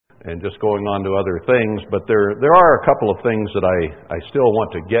and just going on to other things. But there are a couple of things that I still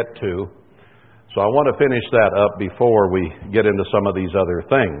want to get to. So I want to finish that up before we get into some of these other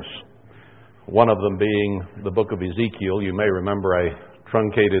things. One of them being the book of Ezekiel. You may remember I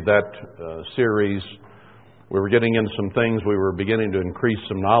truncated that series. We were getting into some things we were beginning to increase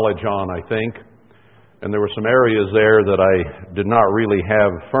some knowledge on, I think. And there were some areas there that I did not really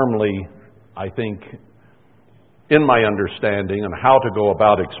have firmly, I think, in my understanding and how to go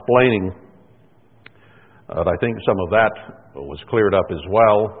about explaining. I think some of that was cleared up as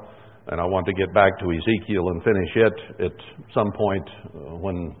well. And I want to get back to Ezekiel and finish it at some point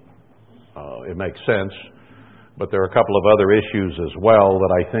when it makes sense. But there are a couple of other issues as well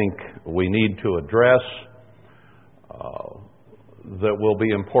that I think we need to address that will be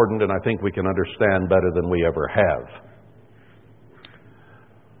important, and I think we can understand better than we ever have.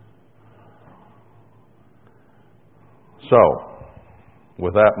 So,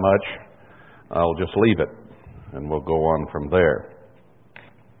 with that much, I'll just leave it, and we'll go on from there.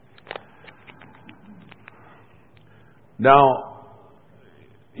 Now,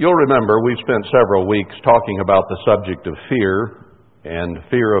 you'll remember we've spent several weeks talking about the subject of fear, and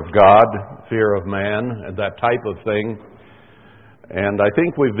fear of God, fear of man, and that type of thing. And I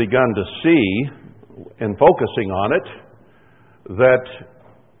think we've begun to see, in focusing on it, that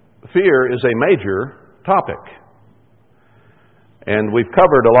fear is a major topic. And we've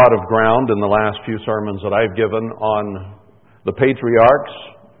covered a lot of ground in the last few sermons that I've given on the patriarchs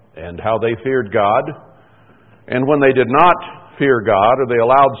and how they feared God. And when they did not fear God, or they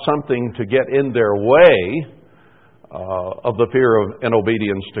allowed something to get in their way of the fear of and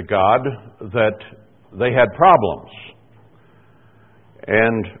obedience to God, that they had problems.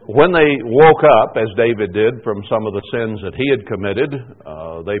 And when they woke up, as David did, from some of the sins that he had committed,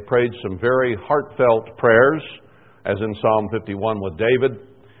 they prayed some very heartfelt prayers, as in Psalm 51 with David,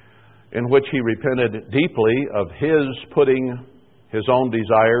 in which he repented deeply of his putting his own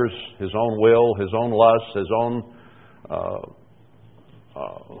desires, his own will, his own lusts, his own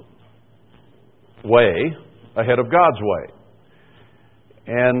way ahead of God's way.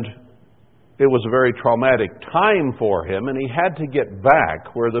 And it was a very traumatic time for him, and he had to get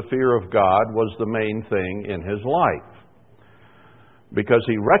back where the fear of God was the main thing in his life, because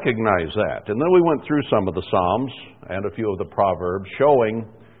he recognized that. And then we went through some of the Psalms and a few of the Proverbs showing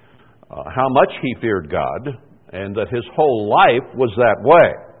how much he feared God, and that his whole life was that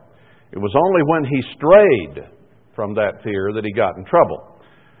way. It was only when he strayed from that fear that he got in trouble.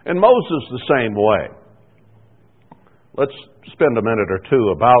 And Moses the same way. Let's spend a minute or two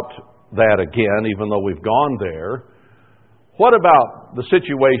about that again, even though we've gone there. What about the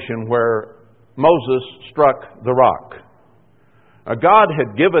situation where Moses struck the rock? God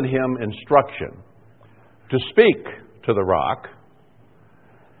had given him instruction to speak to the rock,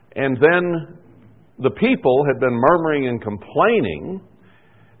 and then the people had been murmuring and complaining,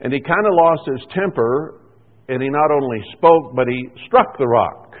 and he kind of lost his temper, and he not only spoke, but he struck the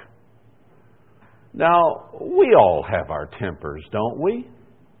rock. Now, we all have our tempers, don't we?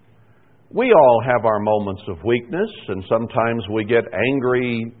 We all have our moments of weakness, and sometimes we get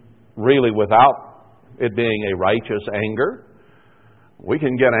angry really without it being a righteous anger. We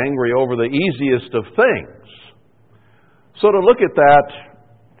can get angry over the easiest of things. So to look at that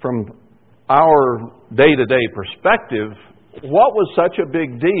from our day-to-day perspective, what was such a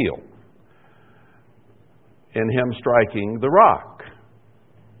big deal in him striking the rock?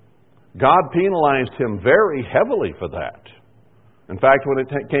 God penalized him very heavily for that. In fact, when it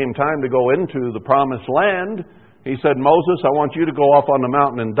came time to go into the promised land, he said, Moses, I want you to go off on the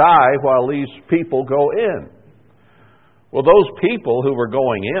mountain and die while these people go in. Well, those people who were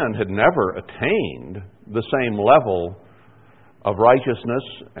going in had never attained the same level of righteousness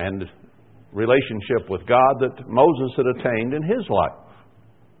and relationship with God that Moses had attained in his life,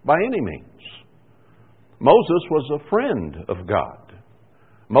 by any means. Moses was a friend of God.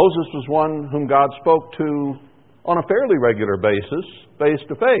 Moses was one whom God spoke to on a fairly regular basis, face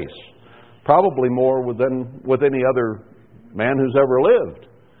to face, probably more than with any other man who's ever lived.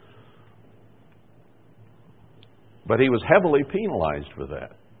 But he was heavily penalized for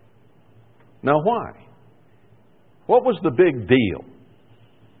that. Now why? What was the big deal?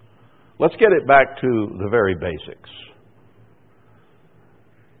 Let's get it back to the very basics.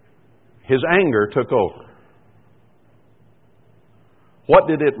 His anger took over. What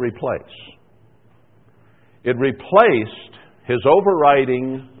did it replace? It replaced his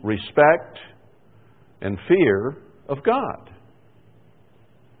overriding respect and fear of God.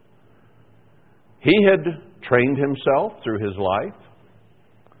 He had trained himself through his life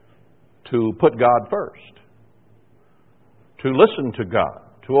to put God first, to listen to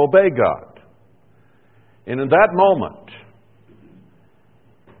God, to obey God. And in that moment,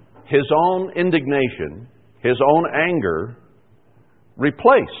 his own indignation, his own anger,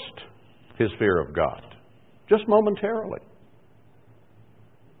 replaced his fear of God, just momentarily.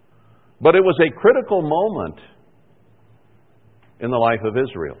 But it was a critical moment in the life of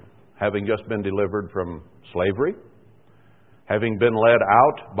Israel, having just been delivered from slavery, having been led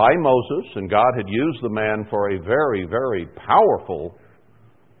out by Moses, and God had used the man for a very, very powerful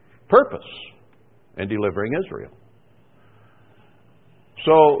purpose in delivering Israel.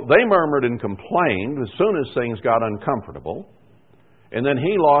 So they murmured and complained as soon as things got uncomfortable, and then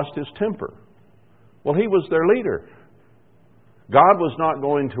he lost his temper. Well, he was their leader. God was not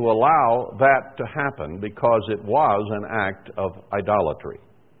going to allow that to happen because it was an act of idolatry.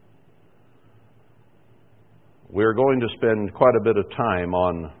 We're going to spend quite a bit of time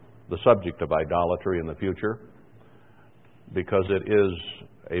on the subject of idolatry in the future because it is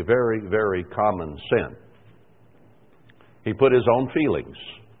a very, very common sin. He put his own feelings,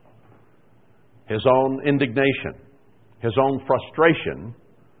 his own indignation, his own frustration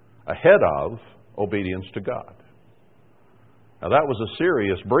ahead of obedience to God. Now that was a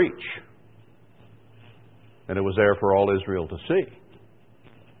serious breach, and it was there for all Israel to see.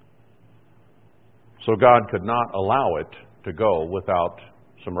 So God could not allow it to go without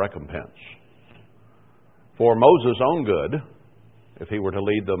some recompense. For Moses' own good, if he were to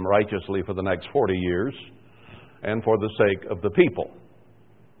lead them righteously for the next 40 years, and for the sake of the people,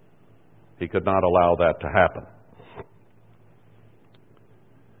 he could not allow that to happen.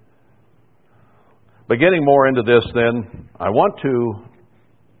 But getting more into this then, I want to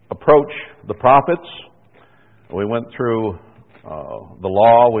approach the prophets. We went through the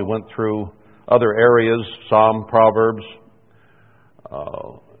law, we went through other areas, Psalm, Proverbs,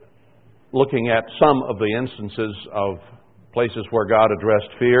 looking at some of the instances of places where God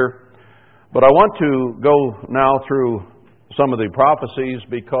addressed fear. But I want to go now through some of the prophecies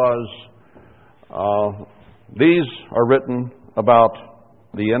because these are written about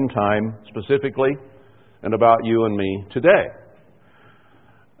the end time specifically and about you and me today.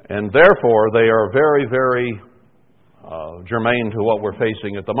 And therefore, they are very, very germane to what we're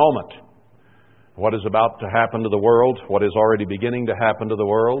facing at the moment. What is about to happen to the world, what is already beginning to happen to the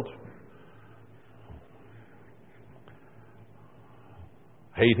world.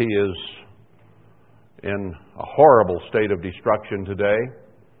 Haiti is in a horrible state of destruction today,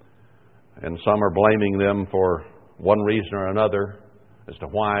 and some are blaming them for one reason or another as to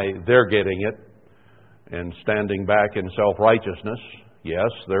why they're getting it and standing back in self-righteousness. Yes,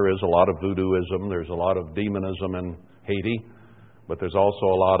 there is a lot of voodooism, there's a lot of demonism in Haiti, but there's also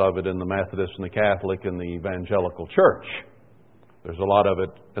a lot of it in the Methodist and the Catholic and the Evangelical Church. There's a lot of it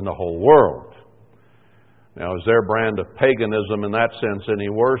in the whole world. Now, is their brand of paganism in that sense any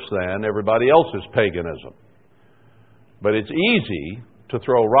worse than everybody else's paganism? But it's easy to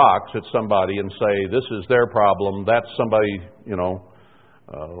throw rocks at somebody and say, this is their problem, that's somebody,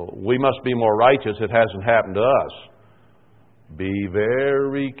 we must be more righteous, it hasn't happened to us. Be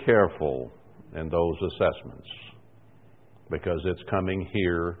very careful in those assessments, because it's coming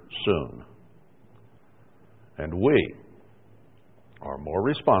here soon. And we are more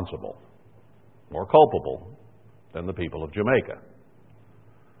responsible, more culpable than the people of Jamaica.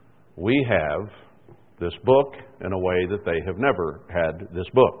 We have this book in a way that they have never had this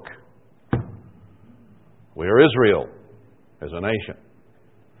book. We are Israel as a nation.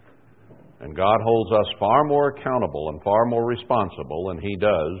 And God holds us far more accountable and far more responsible than He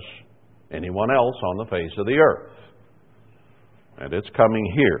does anyone else on the face of the earth. And it's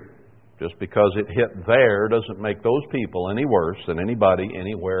coming here. Just because it hit there doesn't make those people any worse than anybody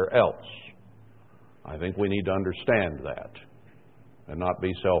anywhere else. I think we need to understand that and not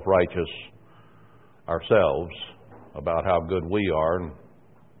be self-righteous ourselves about how good we are and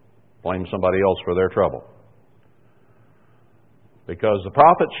blame somebody else for their trouble. Because the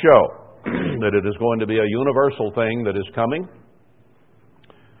prophets show that it is going to be a universal thing that is coming.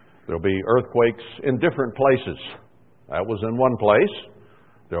 There will be earthquakes in different places. That was in one place.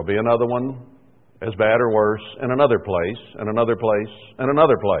 There will be another one as bad or worse in another place, and another place, and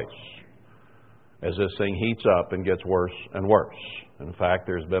another place, as this thing heats up and gets worse and worse. In fact,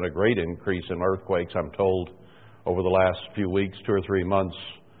 there's been a great increase in earthquakes, I'm told, over the last few weeks, 2 or 3 months,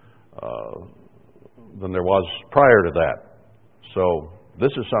 than there was prior to that. So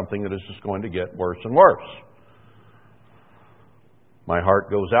this is something that is just going to get worse and worse. My heart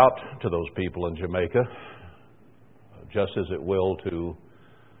goes out to those people in Jamaica, just as it will to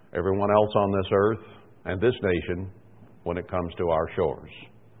everyone else on this earth and this nation when it comes to our shores,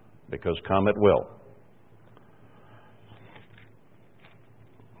 because come it will.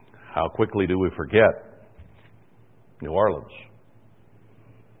 quickly do we forget New Orleans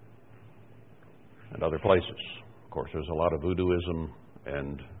and other places? Of course, there's a lot of voodooism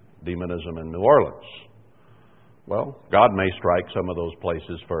and demonism in New Orleans. Well, God may strike some of those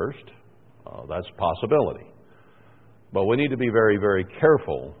places first. That's a possibility. But we need to be very, very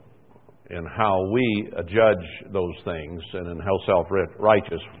careful in how we judge those things and in how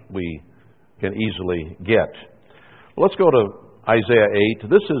self-righteous we can easily get. Let's go to Isaiah 8.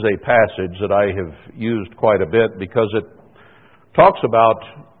 This is a passage that I have used quite a bit because it talks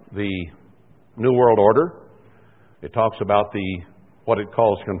about the New World Order. It talks about what it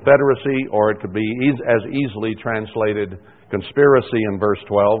calls confederacy, or it could be as easily translated conspiracy in verse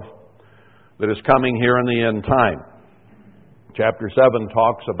 12, that is coming here in the end time. Chapter 7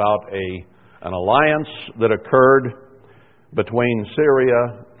 talks about an alliance that occurred between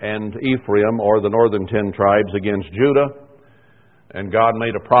Syria and Ephraim, or the northern 10 tribes, against Judah. And God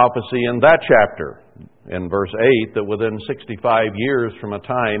made a prophecy in that chapter, in verse 8, that within 65 years from a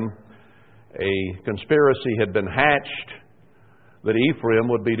time a conspiracy had been hatched that Ephraim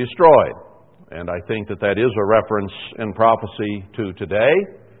would be destroyed. And I think that is a reference in prophecy to today.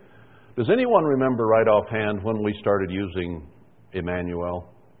 Does anyone remember right offhand when we started using Emmanuel?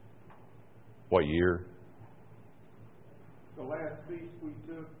 What year? The last feast we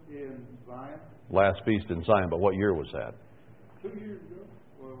took in Zion. Last feast in Zion, but what year was that? 2 years ago.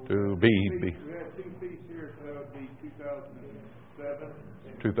 Well, We had 2 feasts here, so that would be 2007.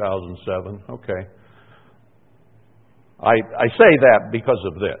 2007, okay. I say that because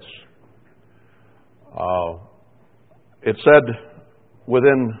of this. It said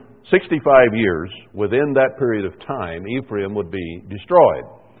within 65 years, within that period of time, Ephraim would be destroyed.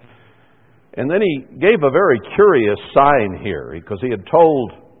 And then he gave a very curious sign here, because he had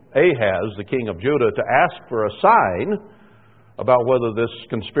told Ahaz, the king of Judah, to ask for a sign about whether this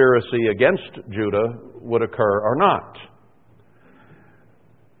conspiracy against Judah would occur or not.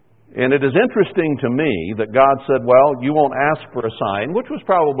 And it is interesting to me that God said, well, you won't ask for a sign, which was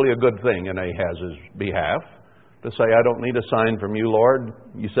probably a good thing in Ahaz's behalf, to say, I don't need a sign from you, Lord.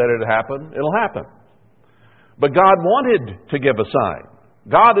 You said it'd happen, it'll happen. But God wanted to give a sign.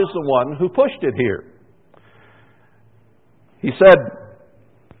 God is the one who pushed it here. He said,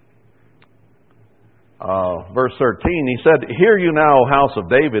 verse 13, he said, hear you now, house of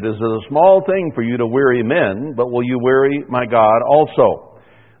David, is it a small thing for you to weary men, but will you weary my God also?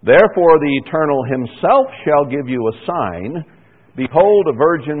 Therefore the Eternal himself shall give you a sign. Behold, a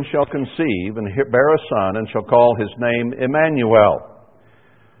virgin shall conceive and bear a son, and shall call his name Emmanuel.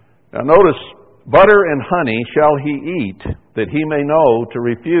 Now notice, butter and honey shall he eat, that he may know to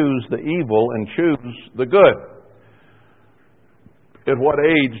refuse the evil and choose the good. At what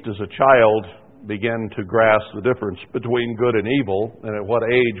age does a child begin to grasp the difference between good and evil, and at what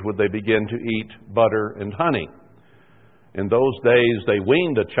age would they begin to eat butter and honey? In those days, they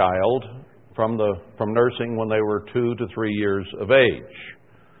weaned a child from nursing when they were 2 to 3 years of age.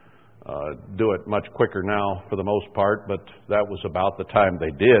 Do it much quicker now for the most part, but that was about the time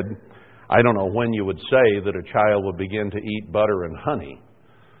they did. I don't know when you would say that a child would begin to eat butter and honey.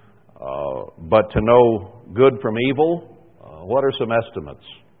 But to know good from evil, what are some estimates?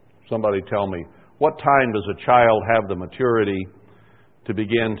 Somebody tell me, what time does a child have the maturity to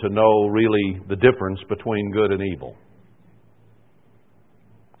begin to know really the difference between good and evil?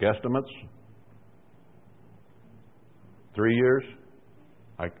 Guesstimates? 3 years?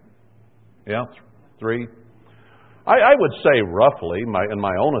 3. I would say roughly, in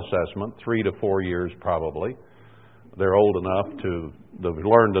my own assessment, 3 to 4 years probably. They're old enough they've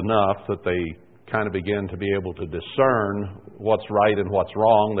learned enough that they kind of begin to be able to discern what's right and what's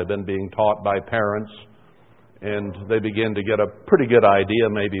wrong. They've been being taught by parents, and they begin to get a pretty good idea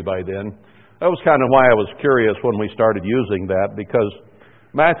maybe by then. That was kind of why I was curious when we started using that, because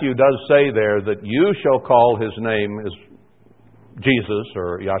Matthew does say there that you shall call his name as Jesus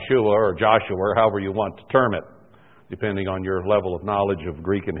or Yeshua or Joshua, or however you want to term it, depending on your level of knowledge of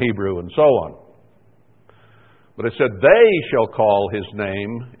Greek and Hebrew and so on. But it said, they shall call his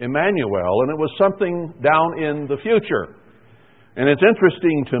name Emmanuel, and it was something down in the future. And it's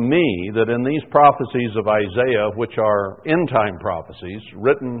interesting to me that in these prophecies of Isaiah, which are end-time prophecies,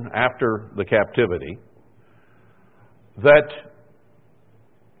 written after the captivity, that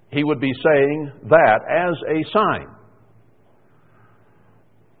he would be saying that as a sign.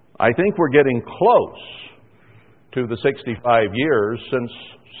 I think we're getting close to the 65 years since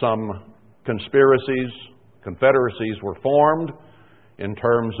some confederacies were formed in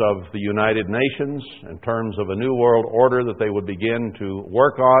terms of the United Nations, in terms of a new world order that they would begin to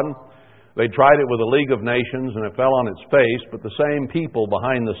work on. They tried it with the League of Nations and it fell on its face, but the same people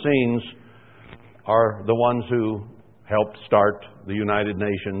behind the scenes are the ones who helped start the United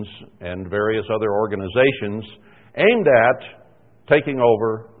Nations and various other organizations aimed at taking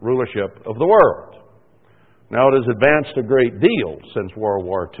over rulership of the world. Now, it has advanced a great deal since World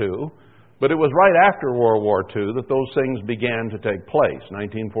War II, but it was right after World War II that those things began to take place.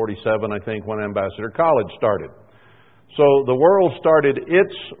 1947, I think, when Ambassador College started. So the world started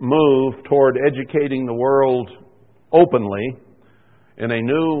its move toward educating the world openly in a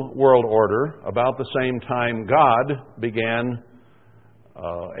new world order. About the same time, God began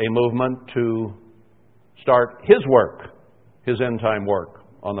a movement to start His work, His end-time work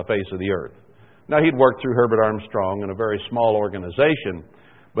on the face of the earth. Now, He'd worked through Herbert Armstrong in a very small organization,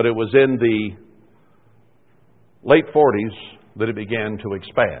 but it was in the late 40s that it began to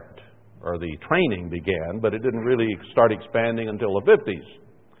expand, or the training began, but it didn't really start expanding until the 50s.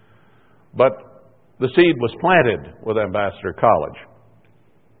 But the seed was planted with Ambassador College.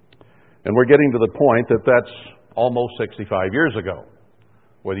 And we're getting to the point that that's almost 65 years ago,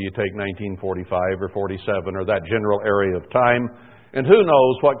 whether you take 1945 or 47 or that general area of time. And who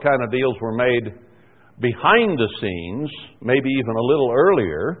knows what kind of deals were made behind the scenes, maybe even a little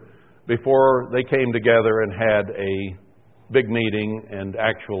earlier, before they came together and had a big meeting and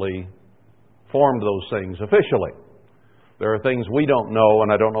actually formed those things officially. There are things we don't know,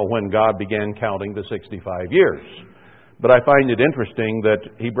 and I don't know when God began counting the 65 years. But I find it interesting that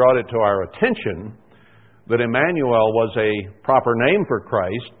He brought it to our attention that Emmanuel was a proper name for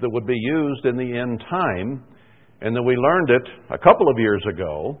Christ that would be used in the end time, and that we learned it a couple of years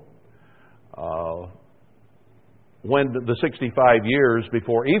ago when the 65 years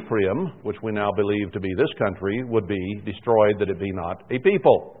before Ephraim, which we now believe to be this country, would be destroyed, that it be not a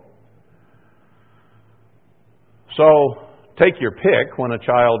people. So, take your pick when a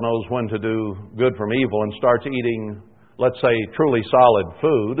child knows when to do good from evil and starts eating, let's say, truly solid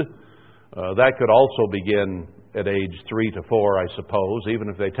food. That could also begin at age 3 to 4, I suppose. Even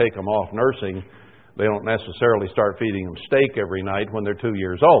if they take them off nursing, they don't necessarily start feeding them steak every night when they're 2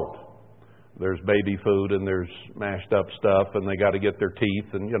 years old. There's baby food and there's mashed up stuff, and they got to get their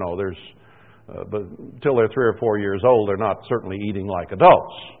teeth, and but until they're 3 or 4 years old, they're not certainly eating like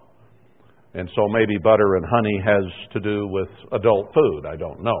adults. And so maybe butter and honey has to do with adult food. I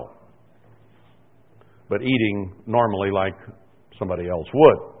don't know. But eating normally like somebody else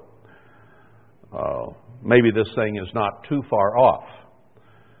would. Maybe this thing is not too far off.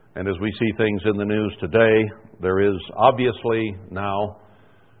 And as we see things in the news today, there is obviously now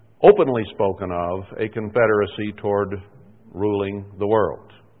openly spoken of a confederacy toward ruling the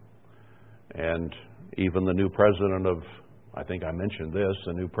world. And even the new president of, I think I mentioned this,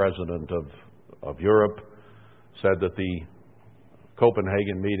 the new president of Europe said that the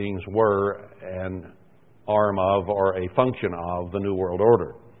Copenhagen meetings were an arm of or a function of the New World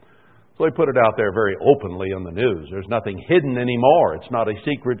Order. So they put it out there very openly in the news. There's nothing hidden anymore. It's not a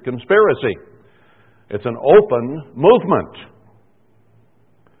secret conspiracy. It's an open movement.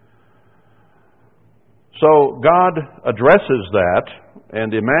 So God addresses that,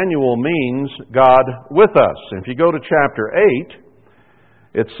 and Emmanuel means God with us. If you go to chapter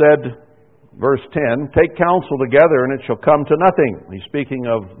 8, it said, verse 10, "Take counsel together, and it shall come to nothing." He's speaking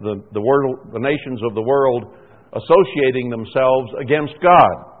of the world, the nations of the world associating themselves against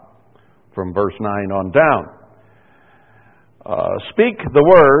God, from verse 9 on down. "Speak the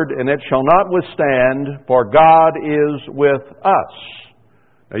word, and it shall not withstand, for God is with us."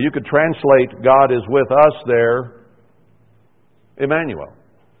 Now you could translate "God is with us" there, Emmanuel.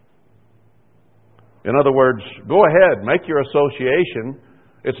 In other words, go ahead, make your association.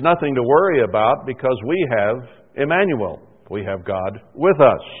 It's nothing to worry about because we have Emmanuel. We have God with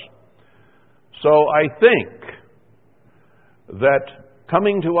us. So I think that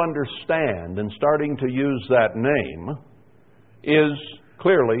coming to understand and starting to use that name is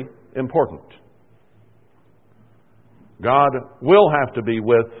clearly important. God will have to be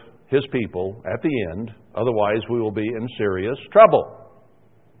with His people at the end, otherwise we will be in serious trouble.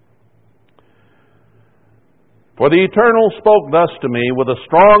 "For the Eternal spoke thus to me with a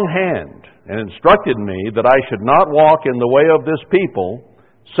strong hand, and instructed me that I should not walk in the way of this people,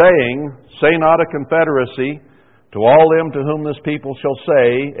 saying, Say not a confederacy, to all them to whom this people shall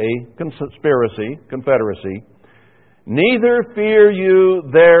say, a confederacy, neither fear you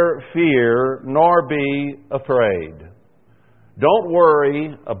their fear, nor be afraid." Don't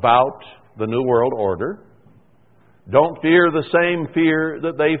worry about the New World Order. Don't fear the same fear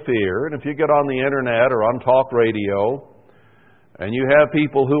that they fear. And if you get on the internet or on talk radio, and you have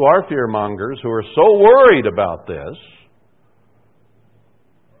people who are fearmongers, who are so worried about this,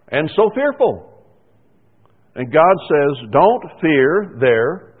 and so fearful. And God says, don't fear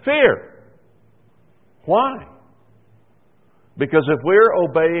their fear. Why? Because if we're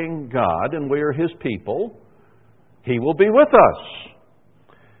obeying God and we're His people, He will be with us.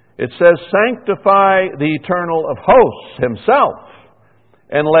 It says, sanctify the Eternal of hosts Himself,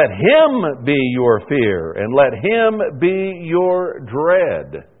 and let Him be your fear, and let Him be your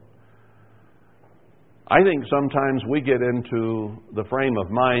dread. I think sometimes we get into the frame of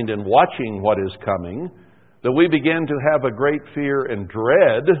mind in watching what is coming that we begin to have a great fear and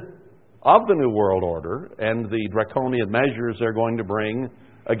dread of the New World Order and the draconian measures they're going to bring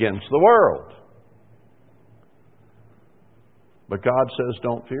against the world. But God says,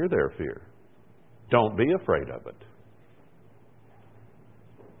 don't fear their fear. Don't be afraid of it.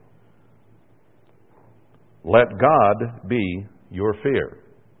 Let God be your fear.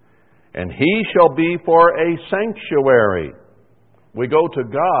 And He shall be for a sanctuary. We go to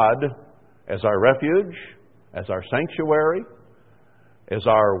God as our refuge, as our sanctuary, as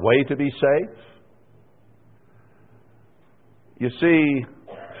our way to be safe. You see,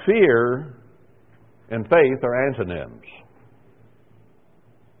 fear and faith are antonyms.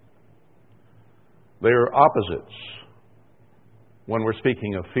 They are opposites when we're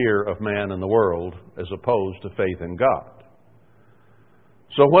speaking of fear of man and the world as opposed to faith in God.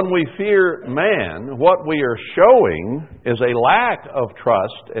 So when we fear man, what we are showing is a lack of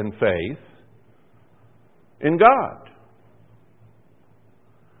trust and faith in God.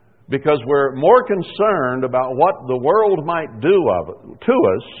 Because we're more concerned about what the world might do to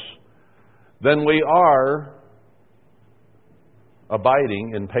us than we are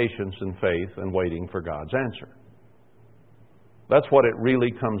abiding in patience and faith and waiting for God's answer. That's what it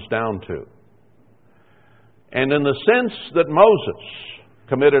really comes down to. And in the sense that Moses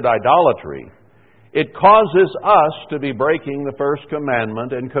committed idolatry, it causes us to be breaking the first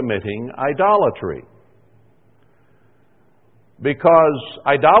commandment and committing idolatry. Because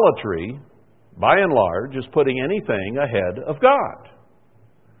idolatry, by and large, is putting anything ahead of God.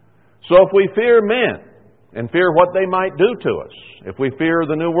 So if we fear men and fear what they might do to us, if we fear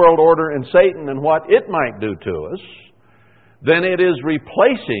the New World Order and Satan and what it might do to us, then it is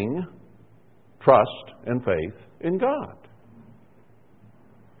replacing trust and faith in God.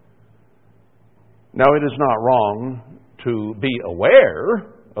 Now, it is not wrong to be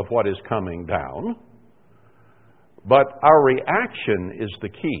aware of what is coming down, but our reaction is the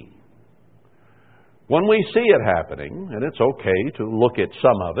key. When we see it happening, and it's okay to look at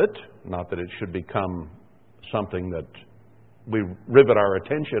some of it, not that it should become something that we rivet our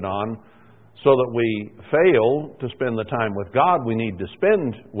attention on so that we fail to spend the time with God we need to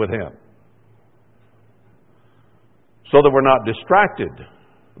spend with Him, so that we're not distracted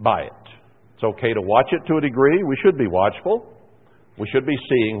by it. It's okay to watch it to a degree. We should be watchful. We should be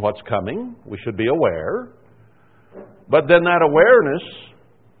seeing what's coming. We should be aware. But then that awareness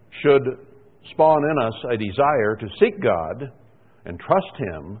should spawn in us a desire to seek God and trust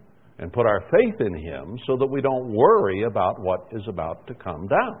Him and put our faith in Him so that we don't worry about what is about to come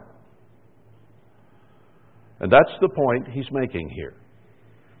down. And that's the point He's making here.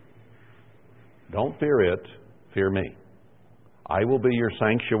 Don't fear it, fear me. I will be your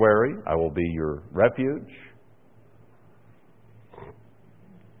sanctuary. I will be your refuge.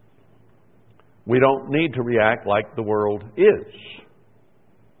 We don't need to react like the world is.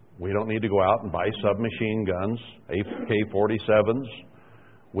 We don't need to go out and buy submachine guns, AK-47s.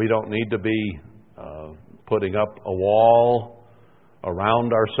 We don't need to be putting up a wall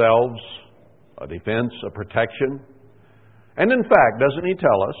around ourselves, a defense, a protection. And in fact, doesn't He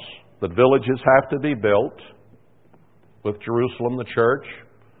tell us that villages have to be built with Jerusalem, the church,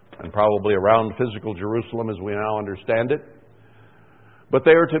 and probably around physical Jerusalem as we now understand it? But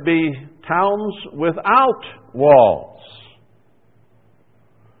they are to be towns without walls.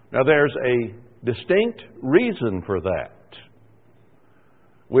 Now there's a distinct reason for that.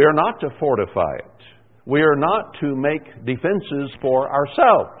 We are not to fortify it. We are not to make defenses for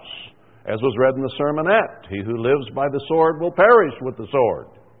ourselves. As was read in the sermonette, he who lives by the sword will perish with the sword.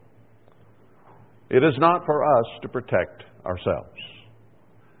 It is not for us to protect ourselves.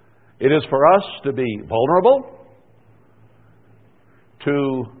 It is for us to be vulnerable,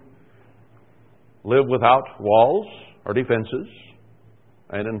 to live without walls or defenses.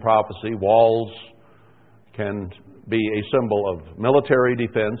 And in prophecy, walls can be a symbol of military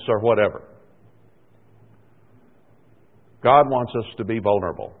defense or whatever. God wants us to be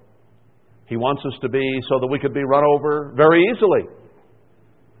vulnerable. He wants us to be so that we could be run over very easily.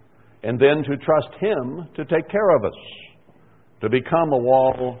 And then to trust Him to take care of us. To become a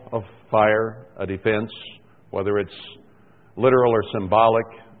wall of fire, a defense, whether it's literal or symbolic,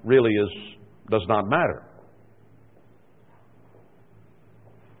 really does not matter.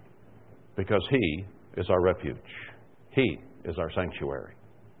 Because He is our refuge. He is our sanctuary.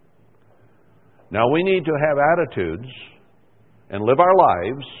 Now we need to have attitudes and live our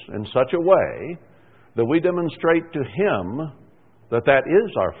lives in such a way that we demonstrate to Him that that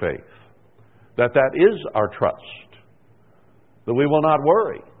is our faith, that that is our trust, that we will not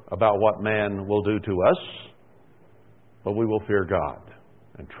worry about what man will do to us, but we will fear God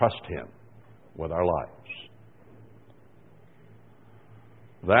and trust Him with our lives.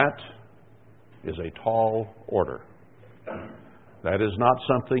 That is a tall order. That is not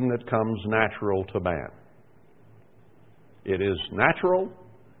something that comes natural to man. It is natural,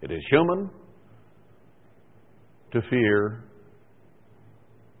 it is human to fear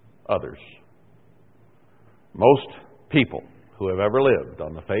others. Most people who have ever lived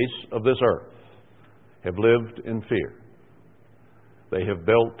on the face of this earth have lived in fear. They have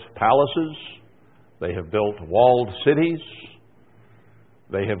built palaces, they have built walled cities,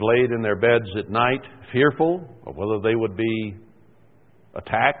 they have laid in their beds at night fearful of whether they would be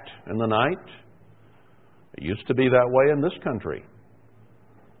attacked in the night. It used to be that way in this country.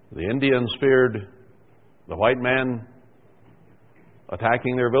 The Indians feared the white man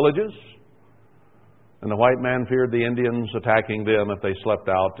attacking their villages, and the white man feared the Indians attacking them if they slept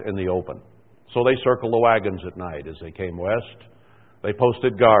out in the open. So they circled the wagons at night as they came west. They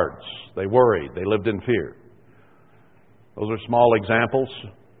posted guards. They worried. They lived in fear. Those are small examples.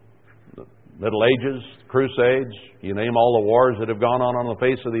 The Middle Ages, Crusades, you name all the wars that have gone on the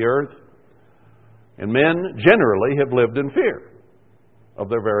face of the earth. And men generally have lived in fear of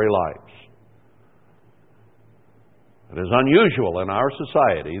their very lives. It is unusual in our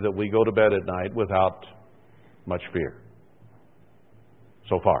society that we go to bed at night without much fear.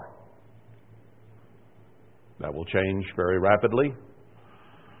 So far. That will change very rapidly.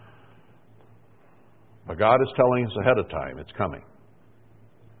 But God is telling us ahead of time it's coming.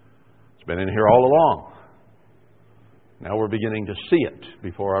 It's been in here all along. Now we're beginning to see it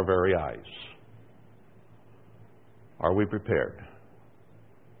before our very eyes. Are we prepared?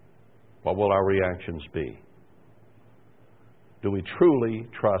 What will our reactions be? Do we truly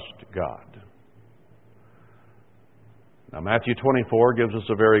trust God? Now, Matthew 24 gives us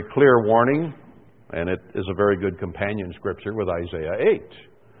a very clear warning, and it is a very good companion scripture with Isaiah 8.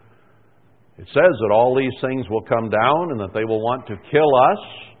 It says that all these things will come down and that they will want to kill us,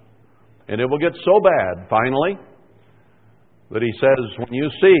 and it will get so bad, finally, that He says, when you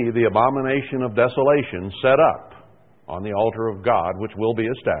see the abomination of desolation set up on the altar of God, which will be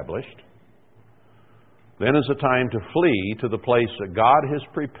established, then is the time to flee to the place that God has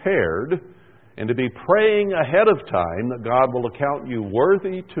prepared and to be praying ahead of time that God will account you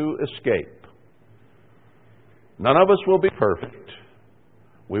worthy to escape. None of us will be perfect.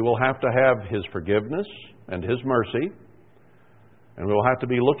 We will have to have His forgiveness and His mercy, and we will have to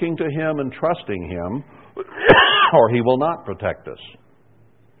be looking to Him and trusting Him, or He will not protect us.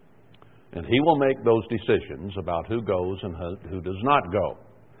 And He will make those decisions about who goes and who does not go.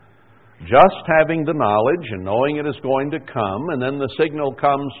 Just having the knowledge and knowing it is going to come, and then the signal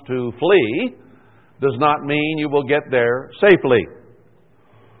comes to flee, does not mean you will get there safely.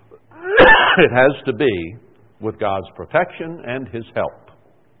 It has to be with God's protection and His help.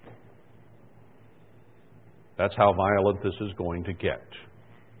 That's how violent this is going to get.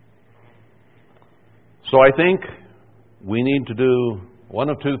 So I think we need to do one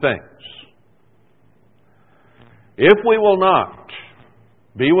of two things. If we will not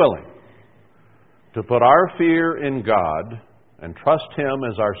be willing to put our fear in God and trust Him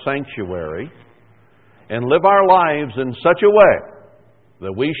as our sanctuary and live our lives in such a way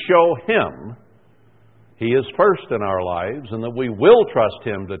that we show Him He is first in our lives and that we will trust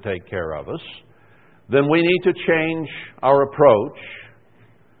Him to take care of us, then we need to change our approach,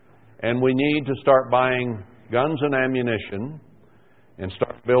 and we need to start buying guns and ammunition and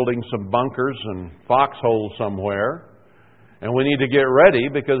start building some bunkers and foxholes somewhere. And we need to get ready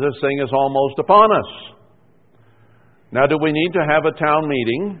because this thing is almost upon us. Now, do we need to have a town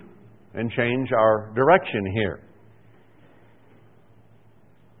meeting and change our direction here?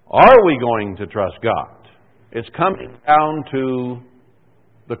 Are we going to trust God? It's coming down to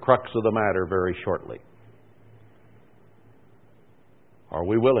the crux of the matter very shortly. Are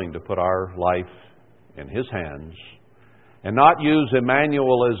we willing to put our life in His hands and not use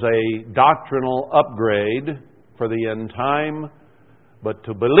Emmanuel as a doctrinal upgrade for the end time, but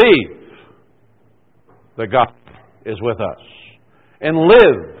to believe that God is with us and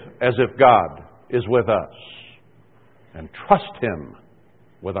live as if God is with us and trust Him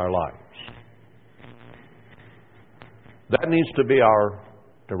with our lives? That needs to be our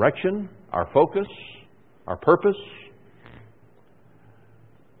direction, our focus, our purpose.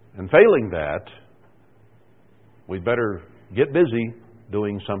 And failing that, we'd better get busy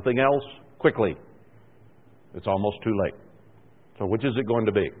doing something else quickly. It's almost too late. So which is it going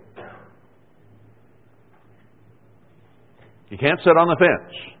to be? You can't sit on the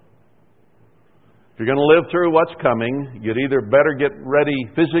fence. If you're going to live through what's coming, you'd either better get ready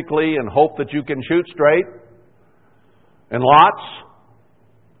physically and hope that you can shoot straight and lots,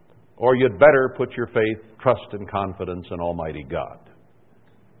 or you'd better put your faith, trust, and confidence in Almighty God.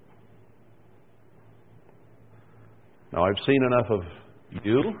 Now, I've seen enough of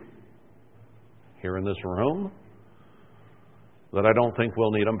you here in this room that I don't think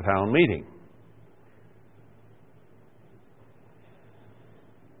we'll need a town meeting.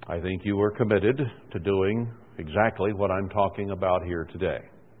 I think you are committed to doing exactly what I'm talking about here today.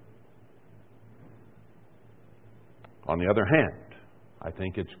 On the other hand, I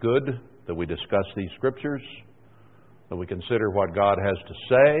think it's good that we discuss these scriptures, that we consider what God has to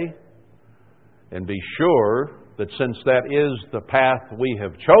say, and be sure that since that is the path we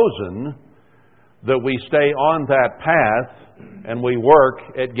have chosen, that we stay on that path and we work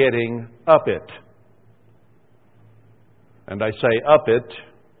at getting up it. And I say up it,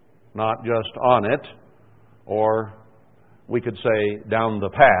 not just on it, or we could say down the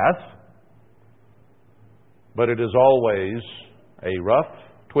path, but it is always a rough,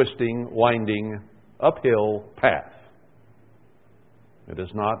 twisting, winding, uphill path. It is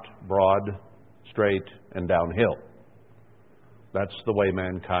not broad, straight, and downhill. That's the way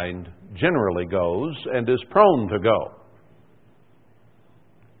mankind generally goes and is prone to go.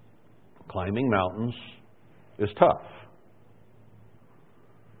 Climbing mountains is tough.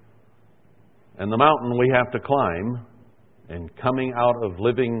 And the mountain we have to climb, and coming out of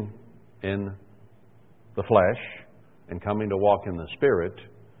living in the flesh and coming to walk in the Spirit,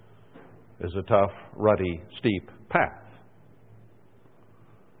 is a tough, rutty, steep path.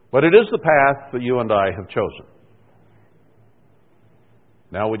 But it is the path that you and I have chosen.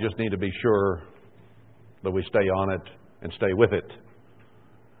 Now we just need to be sure that we stay on it and stay with it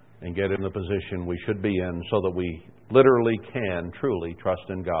and get in the position we should be in so that we literally can truly trust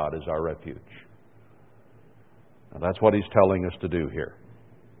in God as our refuge. Now that's what He's telling us to do here.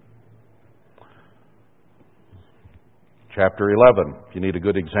 Chapter 11. If you need a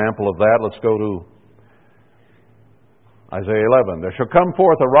good example of that, let's go to Isaiah 11. There shall come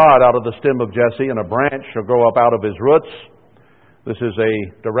forth a rod out of the stem of Jesse, and a branch shall grow up out of his roots. This is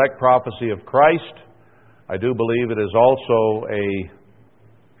a direct prophecy of Christ. I do believe it is also a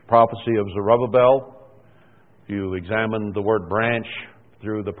prophecy of Zerubbabel. If you examine the word branch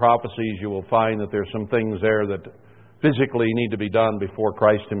through the prophecies, you will find that there's some things there that physically need to be done before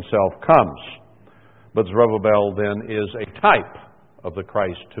Christ Himself comes. But Zerubbabel then is a type of the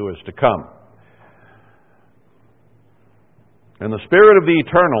Christ who is to come. And the Spirit of the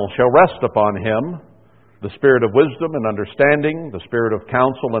Eternal shall rest upon him, the Spirit of wisdom and understanding, the Spirit of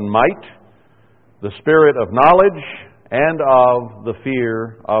counsel and might, the Spirit of knowledge, and of the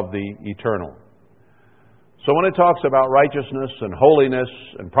fear of the Eternal. So when it talks about righteousness and holiness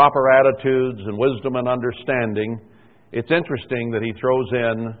and proper attitudes and wisdom and understanding, it's interesting that he throws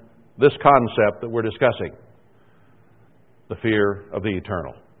in this concept that we're discussing, the fear of the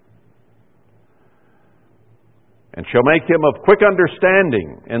Eternal. And shall make him of quick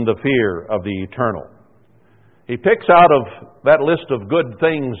understanding in the fear of the Eternal. He picks out of that list of good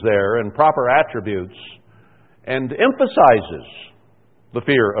things there and proper attributes and emphasizes the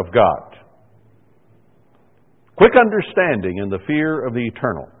fear of God. Quick understanding in the fear of the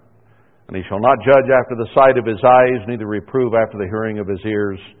Eternal. And he shall not judge after the sight of his eyes, neither reprove after the hearing of his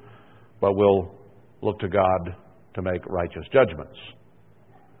ears, but will look to God to make righteous judgments.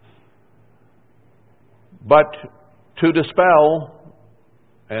 But to dispel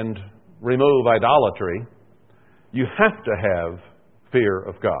and remove idolatry, you have to have fear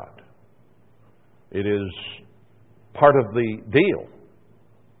of God. It is part of the deal.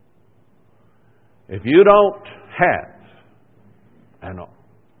 If you don't have an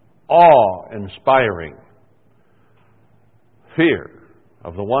awe-inspiring fear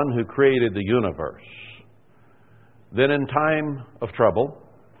of the one who created the universe, then in time of trouble,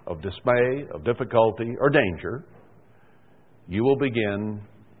 of dismay, of difficulty, or danger, you will begin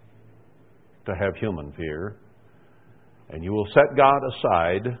to have human fear, and you will set God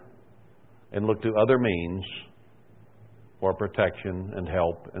aside and look to other means for protection and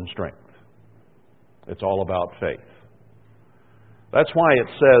help and strength. It's all about faith. That's why it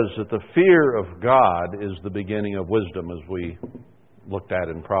says that the fear of God is the beginning of wisdom, as we looked at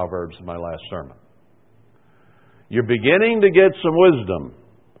in Proverbs in my last sermon. You're beginning to get some wisdom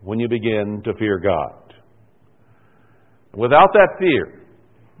when you begin to fear God. Without that fear,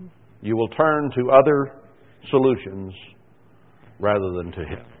 you will turn to other solutions rather than to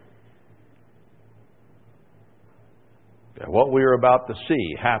Him. And what we are about to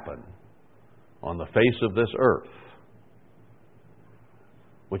see happen on the face of this earth,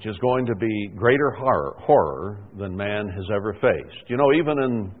 which is going to be greater horror than man has ever faced. You know, even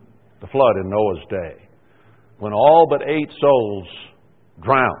in the flood in Noah's day, when all but 8 souls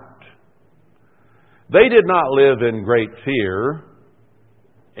drowned, they did not live in great fear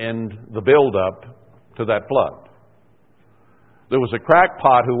in the build-up to that flood. There was a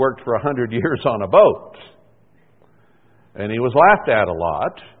crackpot who worked for 100 years on a boat, and he was laughed at a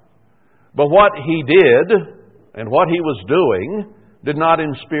lot. But what he did and what he was doing did not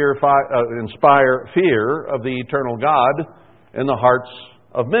inspire fear of the eternal God in the hearts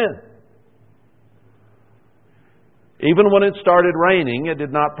of men. Even when it started raining, it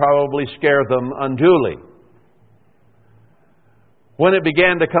did not probably scare them unduly. When it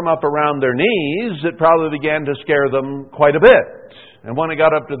began to come up around their knees, it probably began to scare them quite a bit. And when it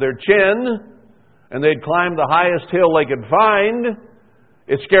got up to their chin, and they'd climbed the highest hill they could find,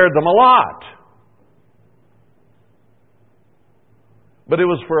 it scared them a lot. But it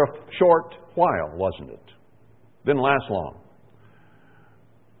was for a short while, wasn't it? Didn't last long.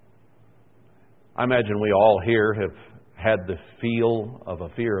 I imagine we all here have had the feel of a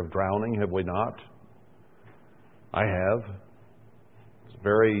fear of drowning, have we not? I have. It's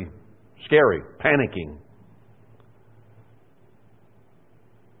very scary, panicking.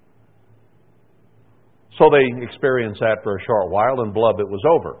 So they experienced that for a short while, and blub, it was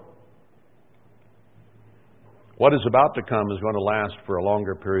over. What is about to come is going to last for a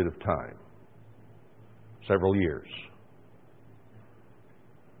longer period of time, several years,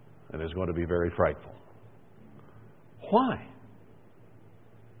 and is going to be very frightful. Why?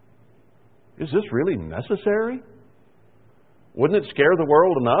 Is this really necessary? Wouldn't it scare the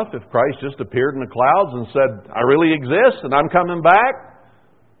world enough if Christ just appeared in the clouds and said, I really exist and I'm coming back?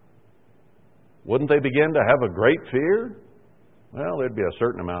 Wouldn't they begin to have a great fear? Well, there'd be a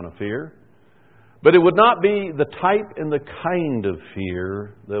certain amount of fear. But it would not be the type and the kind of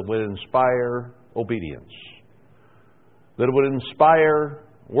fear that would inspire obedience, that would inspire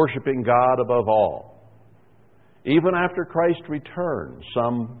worshiping God above all. Even after Christ returns,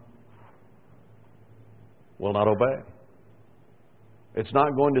 some will not obey. It's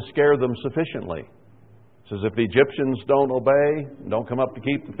not going to scare them sufficiently. It says if the Egyptians don't obey, don't come up to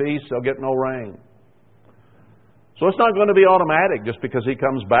keep the feast, they'll get no rain. So it's not going to be automatic just because He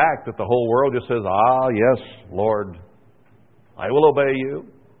comes back that the whole world just says, yes, Lord, I will obey you.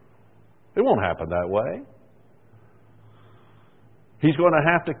 It won't happen that way. He's going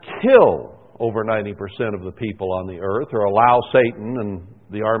to have to kill over 90% of the people on the earth, or allow Satan and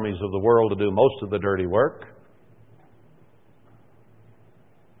the armies of the world to do most of the dirty work.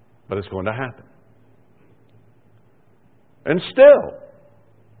 But it's going to happen. And still,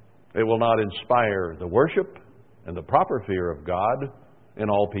 it will not inspire the worship and the proper fear of God in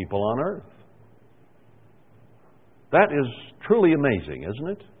all people on earth. That is truly amazing, isn't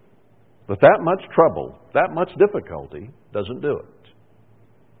it? But that much trouble, that much difficulty doesn't do it.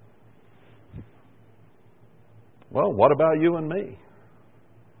 Well, what about you and me?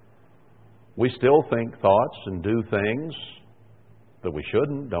 We still think thoughts and do things that we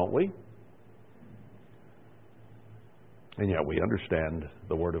shouldn't, don't we? And yet we understand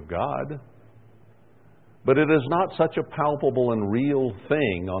the Word of God. But it is not such a palpable and real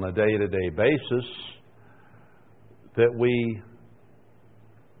thing on a day-to-day basis that we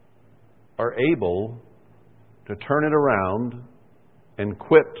are able to turn it around and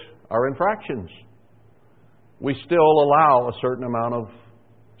quit our infractions. We still allow a certain amount of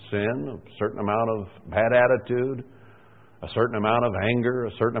sin, a certain amount of bad attitude, a certain amount of anger,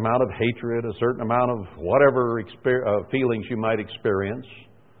 a certain amount of hatred, a certain amount of whatever feelings you might experience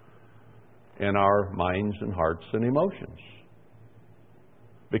in our minds and hearts and emotions.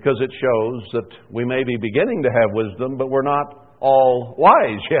 Because it shows that we may be beginning to have wisdom, but we're not all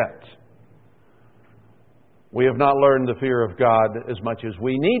wise yet. We have not learned the fear of God as much as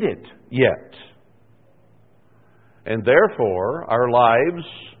we need it yet. And therefore, our lives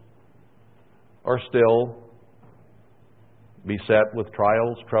are still beset with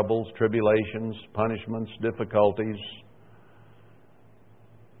trials, troubles, tribulations, punishments, difficulties,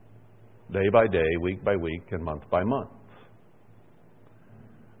 day by day, week by week, and month by month.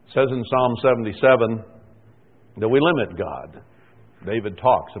 It says in Psalm 77 that we limit God. David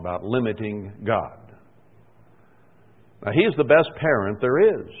talks about limiting God. Now, He is the best parent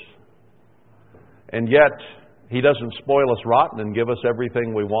there is. And yet, He doesn't spoil us rotten and give us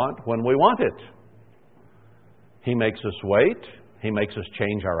everything we want when we want it. He makes us wait. He makes us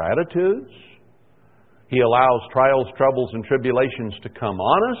change our attitudes. He allows trials, troubles, and tribulations to come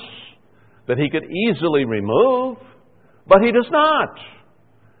on us that He could easily remove, but He does not,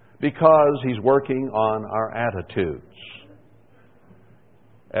 because He's working on our attitudes.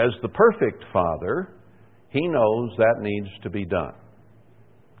 As the perfect Father, He knows that needs to be done.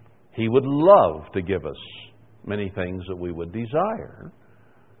 He would love to give us many things that we would desire,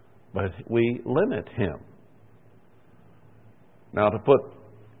 but we limit Him. Now, to put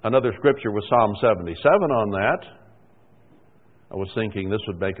another scripture with Psalm 77 on that, I was thinking this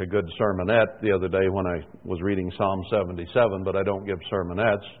would make a good sermonette the other day when I was reading Psalm 77, but I don't give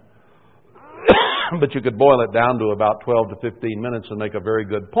sermonettes. But you could boil it down to about 12 to 15 minutes and make a very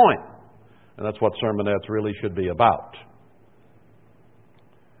good point. And that's what sermonettes really should be about.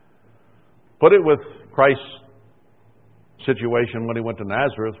 Put it with Christ's situation when He went to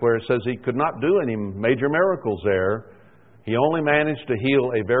Nazareth, where it says He could not do any major miracles there. He only managed to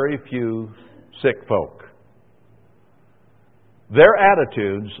heal a very few sick folk. Their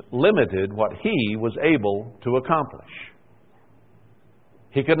attitudes limited what He was able to accomplish.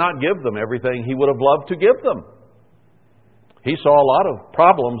 He could not give them everything He would have loved to give them. He saw a lot of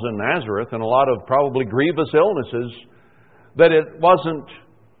problems in Nazareth and a lot of probably grievous illnesses that it wasn't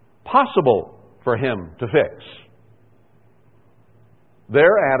possible for Him to fix.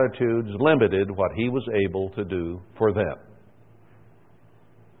 Their attitudes limited what He was able to do for them.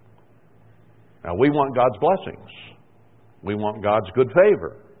 Now, we want God's blessings. We want God's good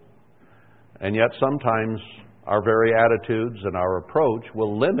favor. And yet sometimes our very attitudes and our approach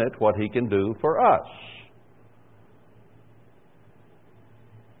will limit what He can do for us.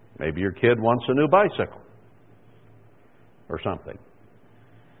 Maybe your kid wants a new bicycle or something.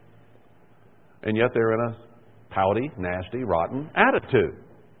 And yet they're in a pouty, nasty, rotten attitude.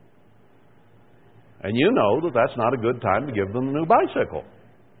 And you know that that's not a good time to give them a new bicycle.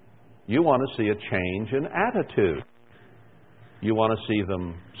 You want to see a change in attitude. You want to see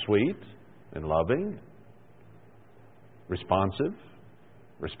them sweet and loving, responsive,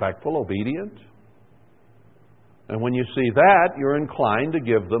 respectful, obedient. And when you see that, you're inclined to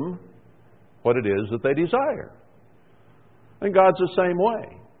give them what it is that they desire. And God's the same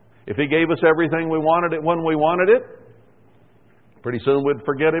way. If He gave us everything we wanted it when we wanted it, pretty soon we'd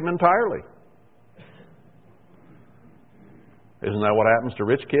forget Him entirely. Isn't that what happens to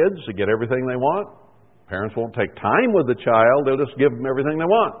rich kids? They get everything they want. Parents won't take time with the child. They'll just give them everything they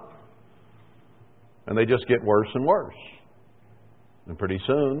want. And they just get worse and worse. And pretty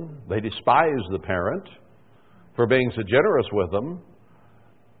soon, they despise the parent for being so generous with them,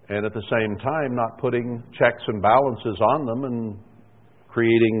 and at the same time not putting checks and balances on them and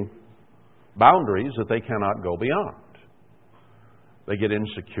creating boundaries that they cannot go beyond. They get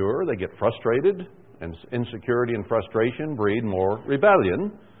insecure, they get frustrated, and insecurity and frustration breed more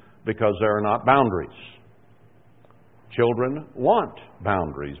rebellion because there are not boundaries. Children want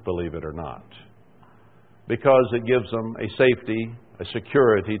boundaries, believe it or not, because it gives them a safety, a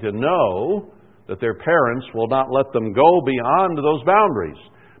security to know that their parents will not let them go beyond those boundaries,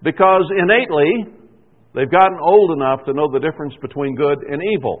 because innately they've gotten old enough to know the difference between good and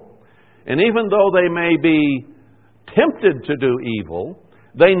evil. And even though they may be tempted to do evil,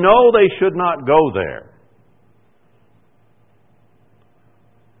 they know they should not go there.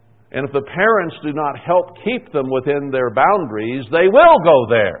 And if the parents do not help keep them within their boundaries, they will go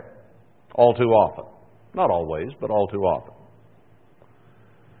there all too often. Not always, but all too often.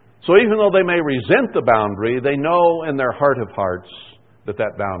 So even though they may resent the boundary, they know in their heart of hearts that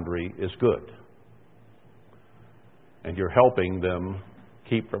that boundary is good. And you're helping them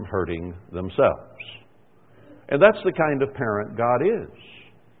keep from hurting themselves. And that's the kind of parent God is.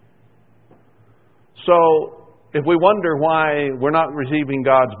 So, if we wonder why we're not receiving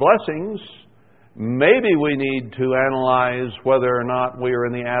God's blessings, maybe we need to analyze whether or not we are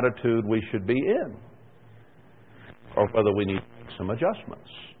in the attitude we should be in, or whether we need to make some adjustments.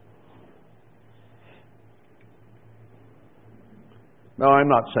 Now, I'm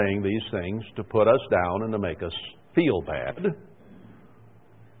not saying these things to put us down and to make us feel bad.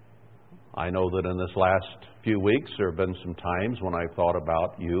 I know that in this last few weeks there have been some times when I've thought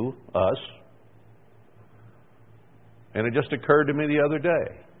about you, us. And it just occurred to me the other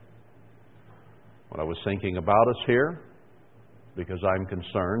day when I was thinking about us here, because I'm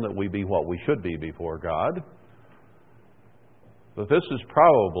concerned that we be what we should be before God, that this is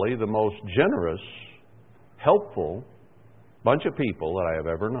probably the most generous, helpful bunch of people that I have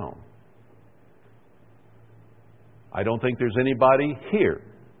ever known. I don't think there's anybody here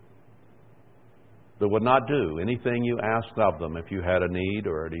that would not do anything you asked of them if you had a need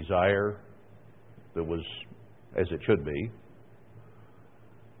or a desire that was as it should be.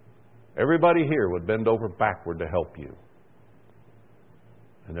 Everybody here would bend over backward to help you.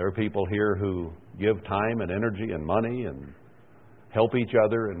 And there are people here who give time and energy and money and help each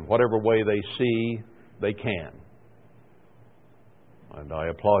other in whatever way they see they can. And I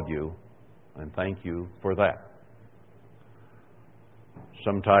applaud you and thank you for that.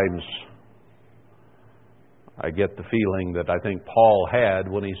 Sometimes I get the feeling that I think Paul had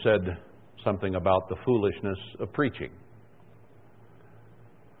when he said something about the foolishness of preaching.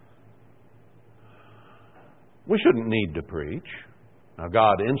 We shouldn't need to preach. Now,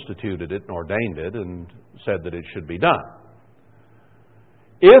 God instituted it and ordained it and said that it should be done.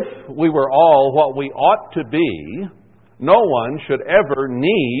 If we were all what we ought to be, no one should ever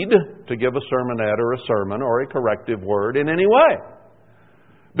need to give a sermonette or a sermon or a corrective word in any way.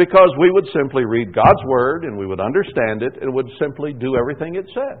 Because we would simply read God's Word and we would understand it and would simply do everything it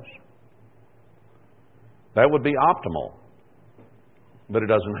says. That would be optimal. But it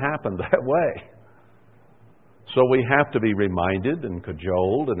doesn't happen that way. So we have to be reminded and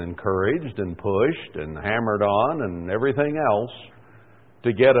cajoled and encouraged and pushed and hammered on and everything else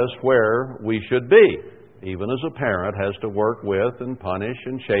to get us where we should be. Even as a parent has to work with and punish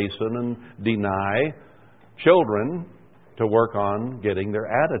and chasten and deny children to work on getting their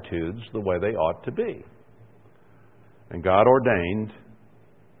attitudes the way they ought to be. And God ordained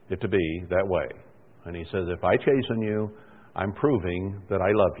it to be that way. And He says, if I chasten you, I'm proving that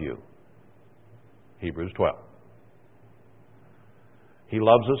I love you. Hebrews 12. He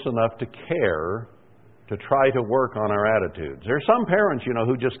loves us enough to care to try to work on our attitudes. There are some parents,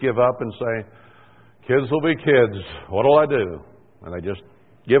 who just give up and say, kids will be kids. What'll I do? And they just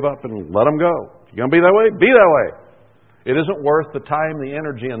give up and let them go. If you're going to be that way, be that way. It isn't worth the time, the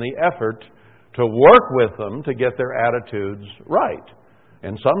energy, and the effort to work with them to get their attitudes right.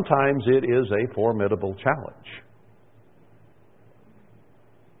 And sometimes it is a formidable challenge.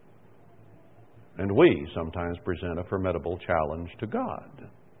 And we sometimes present a formidable challenge to God.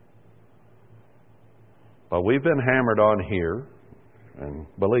 But we've been hammered on here, and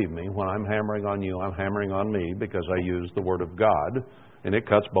believe me, when I'm hammering on you, I'm hammering on me because I use the Word of God, and it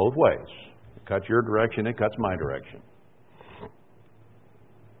cuts both ways. It cuts your direction, it cuts my direction.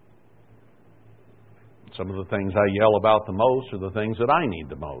 Some of the things I yell about the most are the things that I need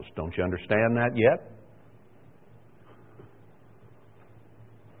the most. Don't you understand that yet?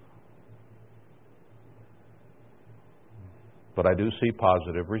 But I do see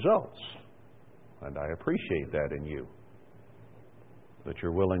positive results. And I appreciate that in you. That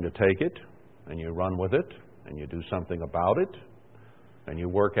you're willing to take it, and you run with it, and you do something about it, and you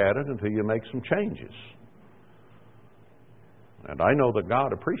work at it until you make some changes. And I know that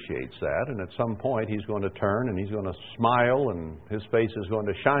God appreciates that, and at some point He's going to turn and He's going to smile and His face is going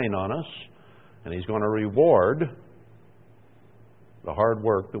to shine on us, and He's going to reward the hard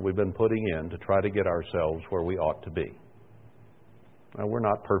work that we've been putting in to try to get ourselves where we ought to be. Now, we're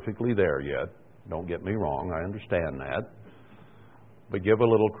not perfectly there yet. Don't get me wrong, I understand that. But give a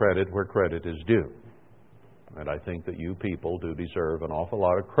little credit where credit is due. And I think that you people do deserve an awful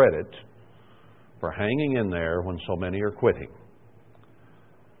lot of credit for hanging in there when so many are quitting.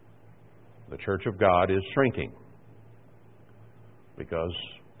 The Church of God is shrinking because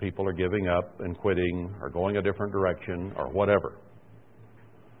people are giving up and quitting or going a different direction or whatever.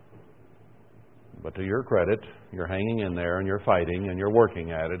 But to your credit, you're hanging in there and you're fighting and you're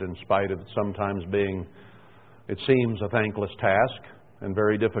working at it in spite of it sometimes being, it seems, a thankless task and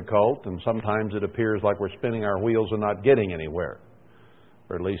very difficult, and sometimes it appears like we're spinning our wheels and not getting anywhere.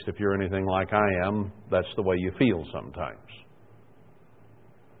 Or at least if you're anything like I am, that's the way you feel sometimes.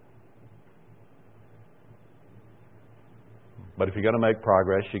 But if you're going to make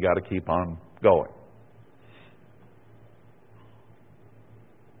progress, you got to keep on going.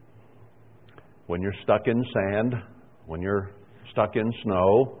 When you're stuck in sand, when you're stuck in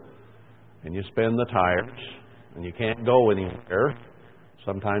snow, and you spin the tires, and you can't go anywhere,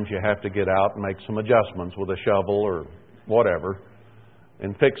 sometimes you have to get out and make some adjustments with a shovel or whatever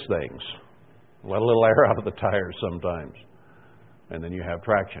and fix things. Let a little air out of the tires sometimes, and then you have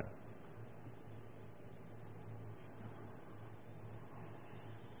traction.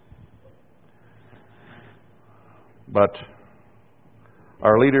 But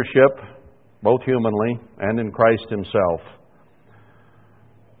our leadership, both humanly and in Christ Himself,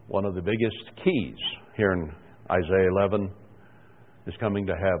 one of the biggest keys here in Isaiah 11 is coming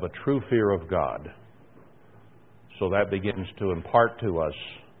to have a true fear of God. So that begins to impart to us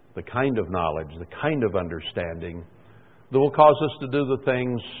the kind of knowledge, the kind of understanding that will cause us to do the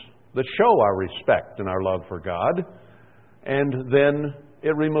things that show our respect and our love for God, and then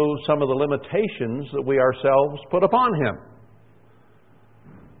it removes some of the limitations that we ourselves put upon Him.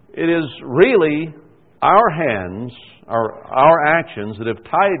 It is really our hands, our actions that have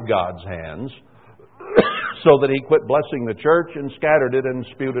tied God's hands so that He quit blessing the church and scattered it and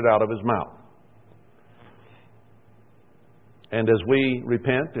spewed it out of His mouth. And as we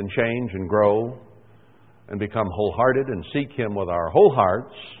repent and change and grow and become wholehearted and seek Him with our whole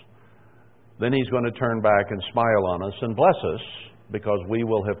hearts, then He's going to turn back and smile on us and bless us, because we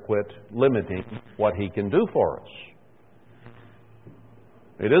will have quit limiting what He can do for us.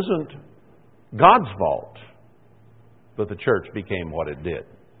 It isn't God's fault that the church became what it did.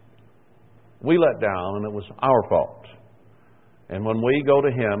 We let down, and it was our fault. And when we go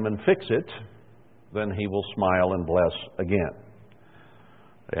to Him and fix it, then He will smile and bless again.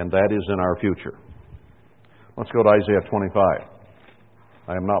 And that is in our future. Let's go to Isaiah 25.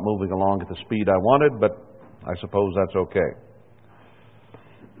 I am not moving along at the speed I wanted, but I suppose that's okay.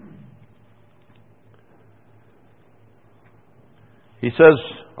 He says,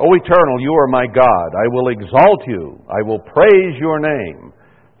 O Eternal, You are my God. I will exalt You. I will praise Your name.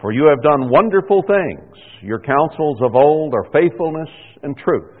 For You have done wonderful things. Your counsels of old are faithfulness and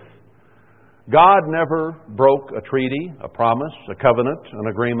truth. God never broke a treaty, a promise, a covenant, an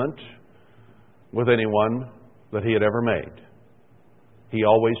agreement with anyone that He had ever made. He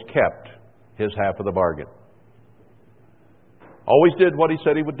always kept His half of the bargain. Always did what He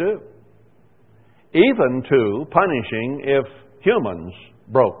said He would do. Even to punishing if humans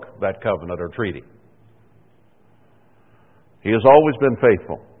broke that covenant or treaty. He has always been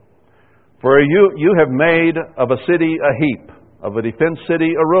faithful. For you have made of a city a heap, of a defenced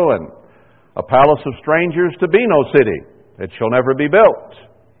city a ruin, a palace of strangers to be no city. It shall never be built.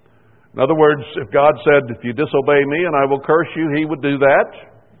 In other words, if God said, if you disobey me and I will curse you, He would do that.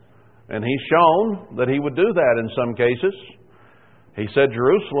 And He's shown that He would do that in some cases. He said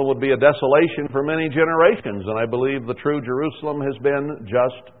Jerusalem would be a desolation for many generations, and I believe the true Jerusalem has been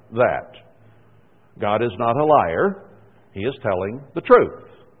just that. God is not a liar. He is telling the truth.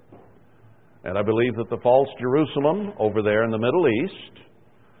 And I believe that the false Jerusalem over there in the Middle East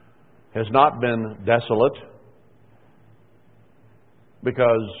has not been desolate,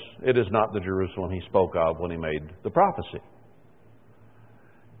 because it is not the Jerusalem He spoke of when He made the prophecy.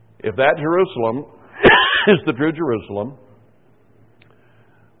 If that Jerusalem is the true Jerusalem,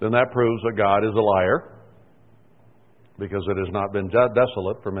 then that proves that God is a liar, because it has not been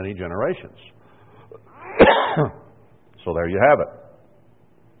desolate for many generations. So there you have it.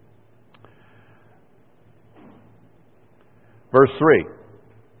 Verse 3.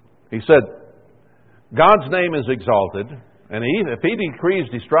 He said, God's name is exalted, and if He decrees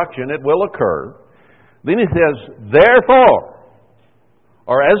destruction, it will occur. Then He says, therefore,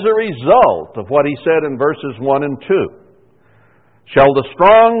 or as a result of what He said in verses 1 and 2, shall the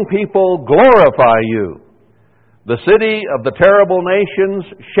strong people glorify You. The city of the terrible nations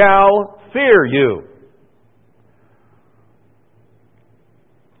shall fear You.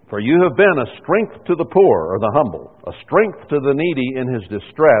 For You have been a strength to the poor or the humble, a strength to the needy in his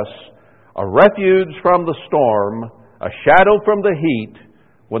distress, a refuge from the storm, a shadow from the heat,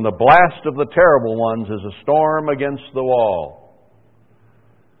 when the blast of the terrible ones is a storm against the wall.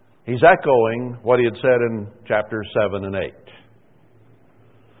 He's echoing what He had said in chapters 7 and 8.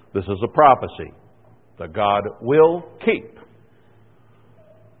 This is a prophecy that God will keep.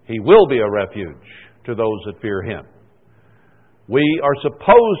 He will be a refuge to those that fear Him. We are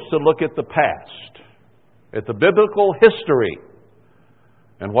supposed to look at the past, at the biblical history,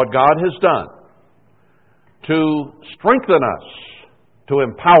 and what God has done to strengthen us, to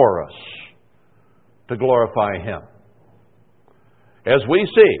empower us, to glorify Him. As we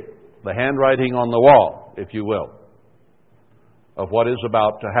see the handwriting on the wall, if you will, of what is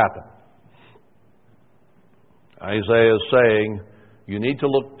about to happen. Isaiah is saying, you need to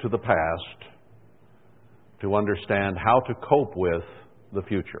look to the past to understand how to cope with the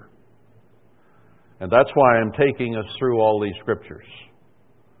future. And that's why I'm taking us through all these scriptures,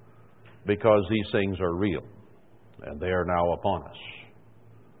 because these things are real, and they are now upon us.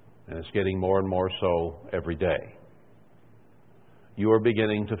 And it's getting more and more so every day. You are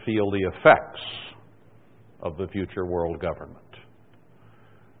beginning to feel the effects of the future world government.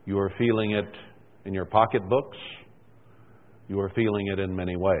 You are feeling it in your pocketbooks. You are feeling it in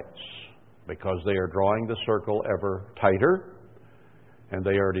many ways, because they are drawing the circle ever tighter, and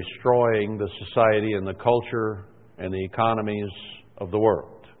they are destroying the society and the culture and the economies of the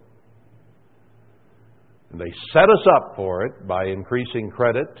world. And they set us up for it by increasing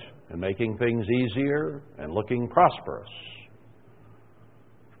credit and making things easier and looking prosperous.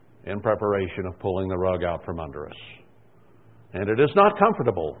 in preparation of pulling the rug out from under us. And it is not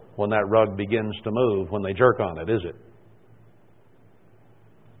comfortable when that rug begins to move, when they jerk on it, is it?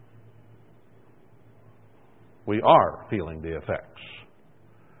 We are feeling the effects.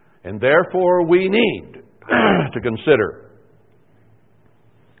 And therefore we need to consider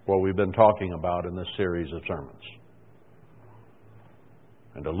what we've been talking about in this series of sermons.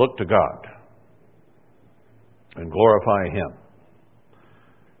 And to look to God and glorify Him.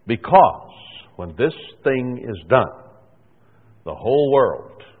 Because when this thing is done, the whole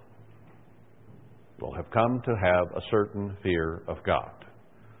world will have come to have a certain fear of God.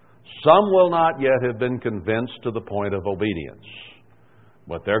 Some will not yet have been convinced to the point of obedience,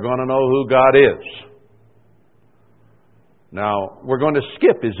 but they're going to know who God is. Now, we're going to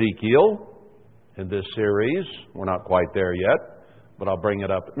skip Ezekiel in this series. We're not quite there yet, but I'll bring it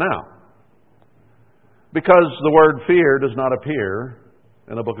up now. Because the word fear does not appear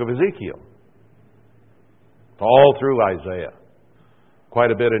in the book of Ezekiel. It's all through Isaiah.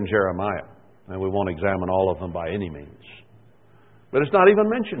 Quite a bit in Jeremiah. And we won't examine all of them by any means. But it's not even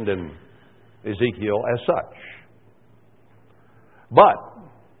mentioned in Ezekiel as such. But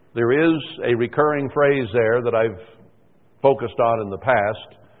there is a recurring phrase there that I've focused on in the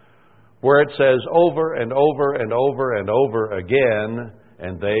past, where it says over and over and over and over again,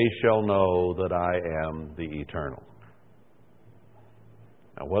 and they shall know that I am the Eternal.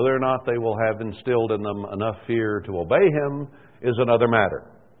 Now, whether or not they will have instilled in them enough fear to obey Him is another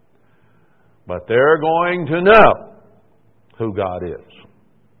matter. But they're going to know who God is.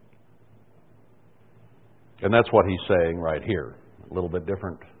 And that's what He's saying right here. A little bit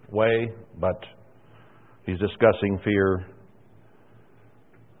different way, but He's discussing fear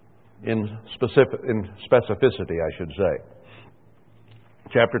in specificity, I should say.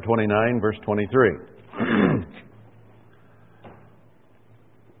 Chapter 29, verse 23.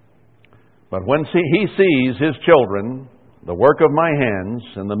 But when he sees his children, the work of my hands,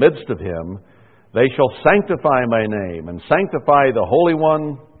 in the midst of him, they shall sanctify my name, and sanctify the Holy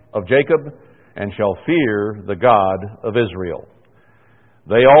One of Jacob, and shall fear the God of Israel.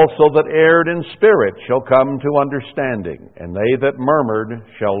 They also that erred in spirit shall come to understanding, and they that murmured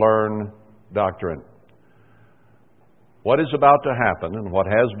shall learn doctrine. What is about to happen, and what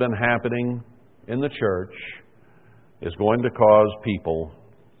has been happening in the church, is going to cause people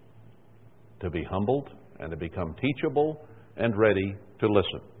to be humbled and to become teachable and ready to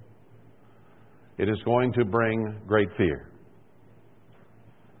listen. It is going to bring great fear.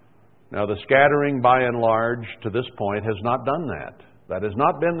 Now, the scattering, by and large, to this point, has not done that. That has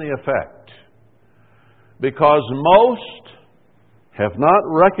not been the effect. Because most have not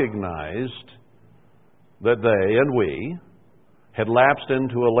recognized that they and we had lapsed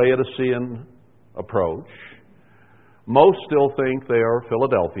into a Laodicean approach. Most still think they are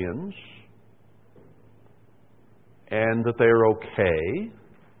Philadelphians and that they are okay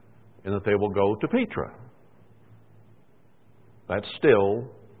and that they will go to Petra. That's still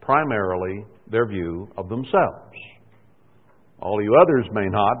primarily their view of themselves. All you others may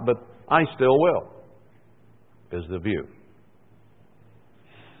not, but I still will, is the view.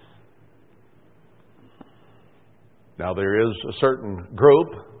 Now, there is a certain group,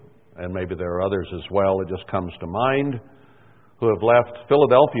 and maybe there are others as well, it just comes to mind, who have left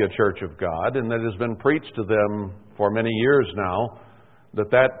Philadelphia Church of God, and it has been preached to them for many years now that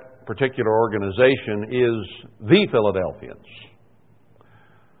that particular organization is the Philadelphians.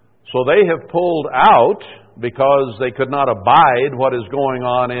 So they have pulled out because they could not abide what is going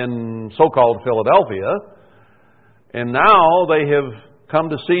on in so-called Philadelphia, and now they have come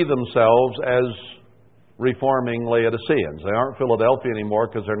to see themselves as reforming Laodiceans. They aren't Philadelphia anymore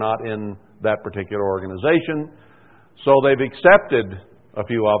because they're not in that particular organization. So they've accepted, a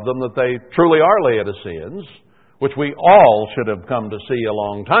few of them, that they truly are Laodiceans, which we all should have come to see a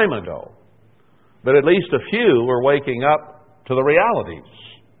long time ago. But at least a few are waking up to the realities.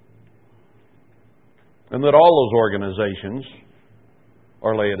 And that all those organizations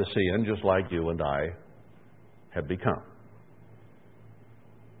are Laodicean, just like you and I have become.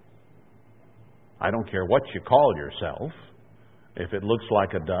 I don't care what you call yourself. If it looks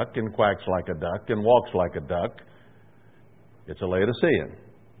like a duck and quacks like a duck and walks like a duck, it's a Laodicean.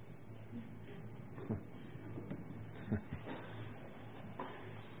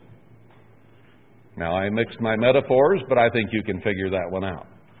 Now, I mixed my metaphors, but I think you can figure that one out.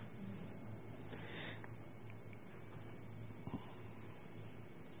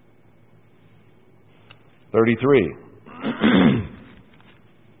 (33)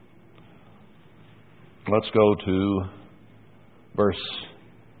 Let's go to verse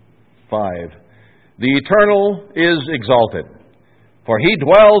 5. The Eternal is exalted. For He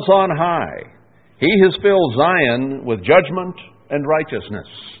dwells on high. He has filled Zion with judgment and righteousness.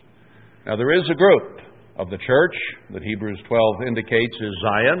 Now there is a group of the church that Hebrews 12 indicates is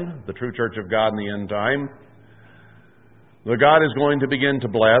Zion, the true church of God in the end time. The God is going to begin to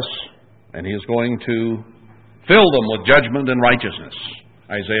bless, and He is going to fill them with judgment and righteousness.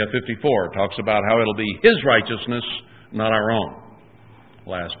 Isaiah 54 talks about how it'll be His righteousness, not our own.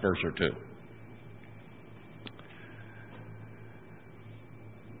 Last verse or two.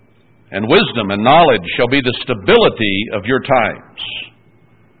 And wisdom and knowledge shall be the stability of your times.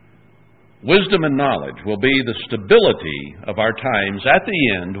 Wisdom and knowledge will be the stability of our times at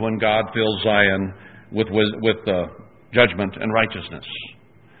the end when God fills Zion with judgment and righteousness.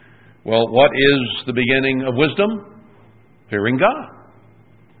 Well, what is the beginning of wisdom? Fearing God.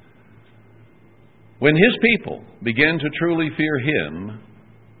 When His people begin to truly fear Him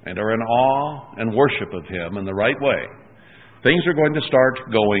and are in awe and worship of Him in the right way, things are going to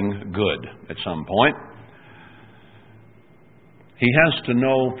start going good at some point. He has to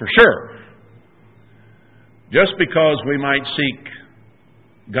know for sure. Just because we might seek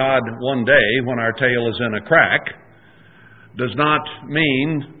God one day when our tail is in a crack does not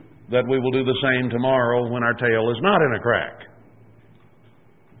mean that we will do the same tomorrow when our tail is not in a crack.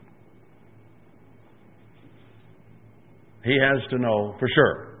 He has to know for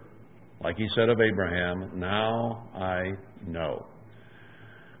sure. Like He said of Abraham, now I know.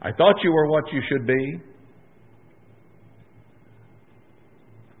 I thought you were what you should be,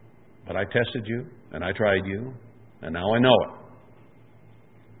 but I tested you, and I tried you, and now I know it.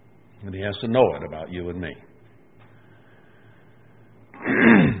 And He has to know it about you and me.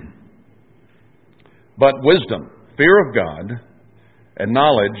 But wisdom, fear of God, and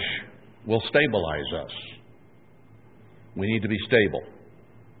knowledge will stabilize us. We need to be stable.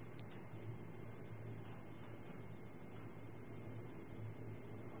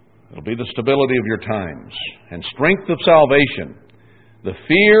 It'll be the stability of your times and strength of salvation. The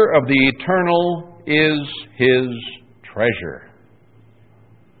fear of the eternal is His treasure.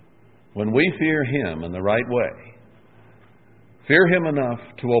 When we fear Him in the right way, fear Him enough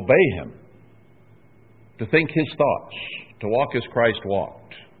to obey Him, to think His thoughts, to walk as Christ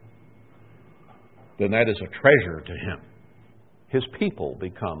walked, then that is a treasure to Him. His people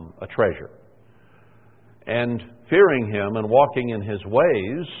become a treasure. And fearing Him and walking in His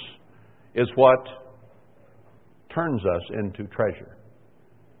ways is what turns us into treasure.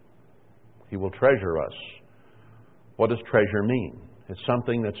 He will treasure us. What does treasure mean? It's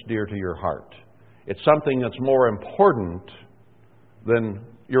something that's dear to your heart. It's something that's more important than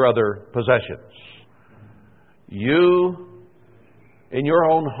your other possessions. You, in your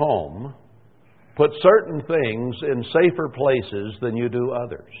own home, put certain things in safer places than you do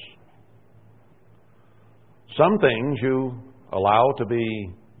others. Some things you allow to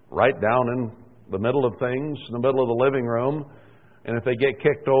be right down in the middle of things, in the middle of the living room, and if they get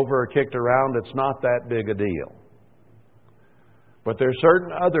kicked over or kicked around, it's not that big a deal. But there's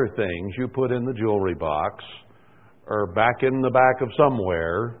certain other things you put in the jewelry box or back in the back of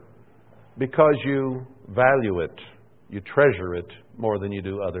somewhere because you value it, you treasure it more than you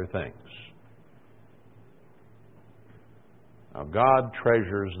do other things. Now, God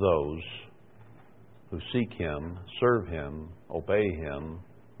treasures those who seek Him, serve Him, obey Him,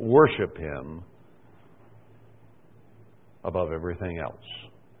 worship Him above everything else.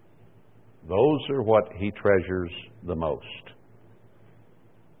 Those are what He treasures the most.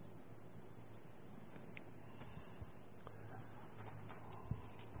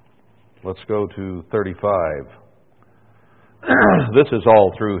 Let's go to 35. This is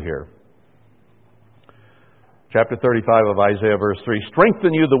all through here. Chapter 35 of Isaiah, verse 3.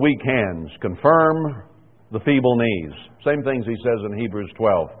 Strengthen you the weak hands, confirm the feeble knees. Same things He says in Hebrews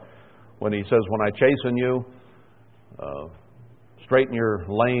 12. When He says, when I chasten you, straighten your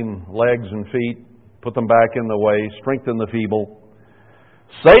lame legs and feet, put them back in the way, strengthen the feeble.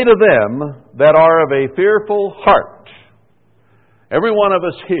 Say to them that are of a fearful heart. Every one of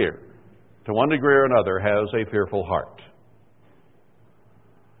us here, to one degree or another, has a fearful heart.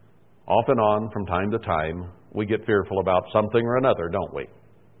 Off and on, from time to time, we get fearful about something or another, don't we?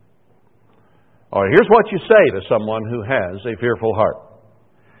 All right, here's what you say to someone who has a fearful heart.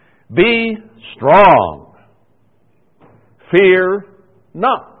 Be strong. Fear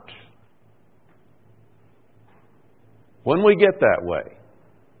not. When we get that way,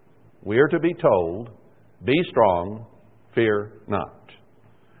 we are to be told, be strong, fear not.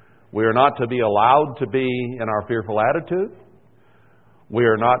 We are not to be allowed to be in our fearful attitude. We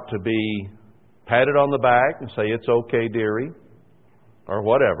are not to be patted on the back and say, it's okay, dearie, or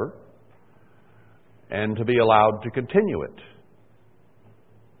whatever, and to be allowed to continue it.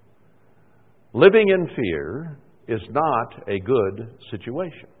 Living in fear is not a good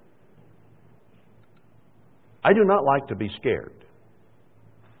situation. I do not like to be scared.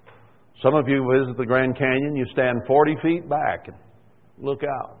 Some of you visit the Grand Canyon, you stand 40 feet back and look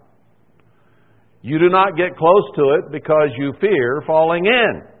out. You do not get close to it because you fear falling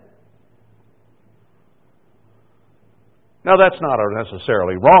in. Now, that's not a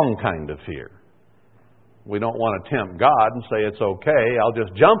necessarily wrong kind of fear. We don't want to tempt God and say, it's okay, I'll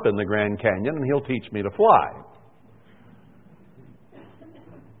just jump in the Grand Canyon and He'll teach me to fly.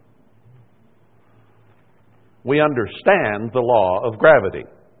 We understand the law of gravity.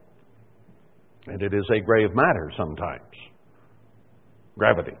 And it is a grave matter sometimes.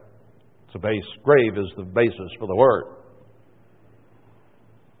 Gravity. Grave is the basis for the word.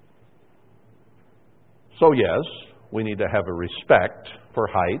 So yes, we need to have a respect for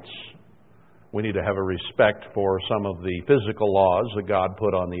heights. We need to have a respect for some of the physical laws that God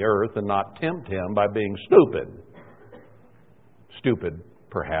put on the earth and not tempt Him by being stupid. Stupid,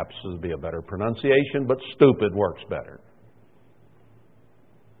 perhaps, would be a better pronunciation, but stupid works better.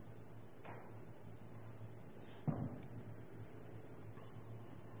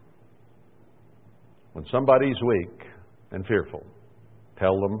 When somebody's weak and fearful,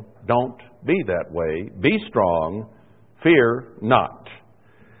 tell them, don't be that way. Be strong. Fear not.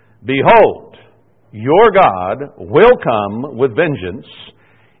 Behold, your God will come with vengeance,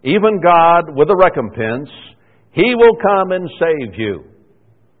 even God with a recompense. He will come and save you.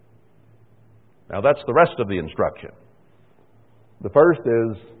 Now that's the rest of the instruction. The first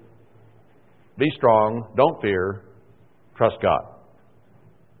is, be strong, don't fear, trust God.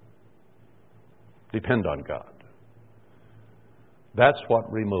 Depend on God. That's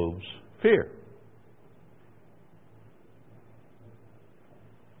what removes fear.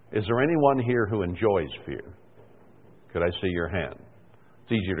 Is there anyone here who enjoys fear? Could I see your hand?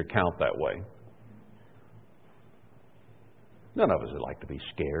 It's easier to count that way. None of us would like to be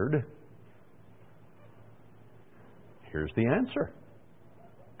scared. Here's the answer.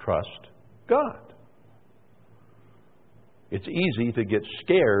 Trust God. It's easy to get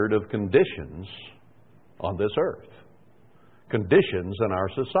scared of conditions on this earth, conditions in our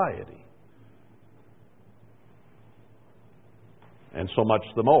society. And so much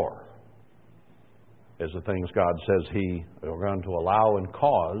the more as the things God says He is going to allow and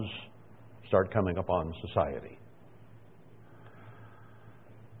cause start coming upon society.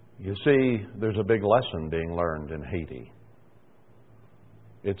 You see, there's a big lesson being learned in Haiti.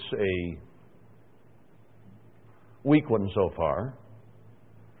 It's a weak one so far.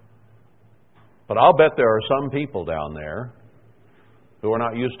 But I'll bet there are some people down there who are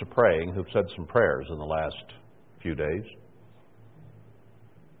not used to praying who've said some prayers in the last few days.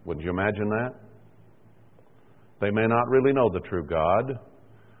 Wouldn't you imagine that? They may not really know the true God.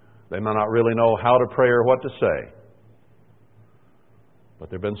 They may not really know how to pray or what to say. But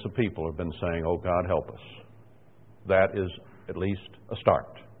there have been some people who have been saying, oh, God, help us. That is at least a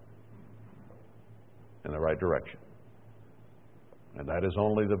start in the right direction. And that is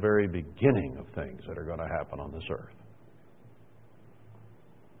only the very beginning of things that are going to happen on this earth.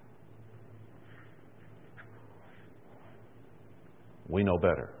 We know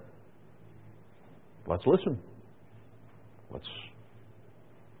better. Let's listen. Let's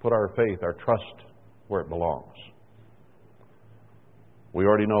put our faith, our trust where it belongs. We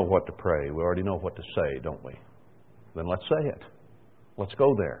already know what to pray. We already know what to say, don't we? Then let's say it. Let's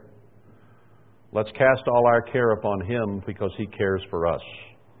go there. Let's cast all our care upon Him because He cares for us.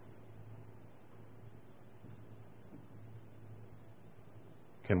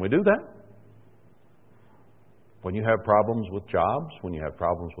 Can we do that? When you have problems with jobs, when you have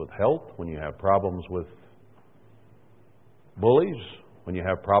problems with health, when you have problems with bullies, when you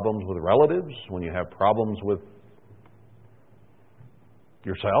have problems with relatives, when you have problems with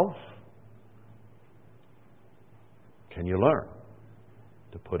yourself, can you learn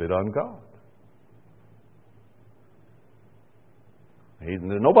to put it on God?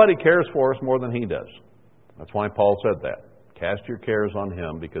 Nobody cares for us more than He does. That's why Paul said that. Cast your cares on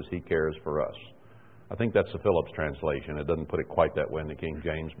Him because He cares for us. I think that's the Phillips translation. It doesn't put it quite that way in the King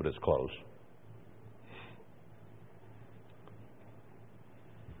James, but it's close.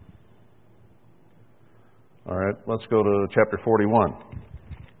 All right, let's go to chapter 41.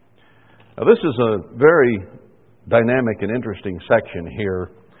 Now, this is a very dynamic and interesting section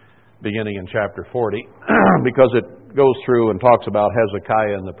here, beginning in chapter 40, because it goes through and talks about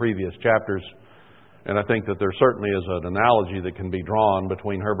Hezekiah in the previous chapters. And I think that there certainly is an analogy that can be drawn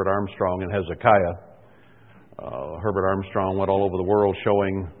between Herbert Armstrong and Hezekiah. Herbert Armstrong went all over the world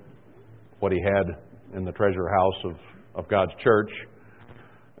showing what he had in the treasure house of God's church.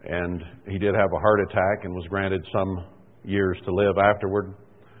 And he did have a heart attack and was granted some years to live afterward,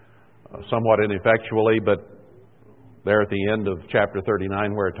 somewhat ineffectually, but there at the end of chapter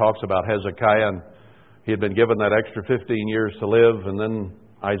 39 where it talks about Hezekiah, and he had been given that extra 15 years to live, and then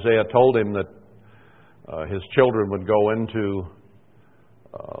Isaiah told him that his children would go into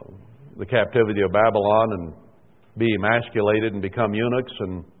the captivity of Babylon and be emasculated and become eunuchs,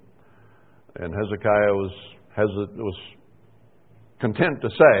 and Hezekiah was content to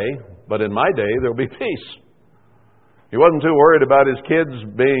say, but in my day there'll be peace. He wasn't too worried about his kids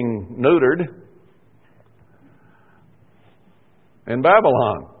being neutered in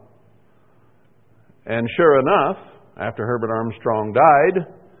Babylon. And sure enough, after Herbert Armstrong died,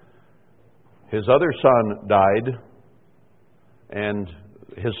 his other son died, and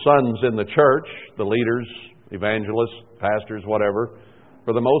his sons in the church, the leaders, evangelists, pastors, whatever,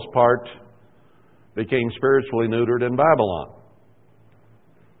 for the most part, became spiritually neutered in Babylon.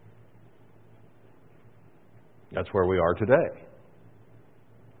 That's where we are today.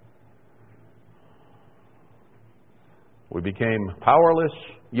 We became powerless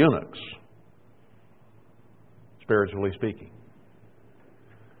eunuchs, spiritually speaking.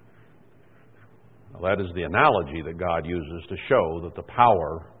 Now, that is the analogy that God uses to show that the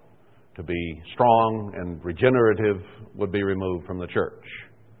power to be strong and regenerative would be removed from the church.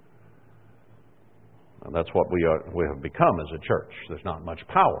 And that's what we have become as a church. There's not much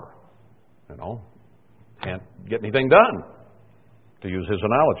power, Can't get anything done, to use his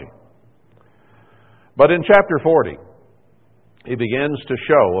analogy. But in chapter 40, he begins to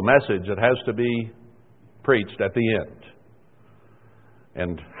show a message that has to be preached at the end,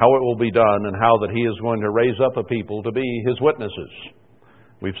 and how it will be done, and how that he is going to raise up a people to be his witnesses.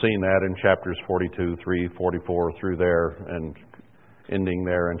 We've seen that in chapters 42, 3, 44 through there, and ending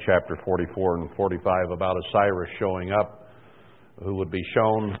there in chapter 44 and 45 about a Cyrus showing up who would be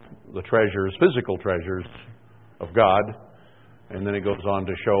shown the treasures, physical treasures of God. And then it goes on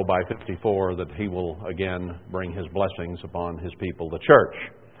to show by 54 that he will again bring his blessings upon his people, the church.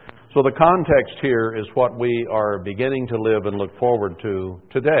 So the context here is what we are beginning to live and look forward to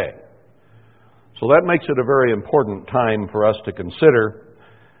today. So that makes it a very important time for us to consider.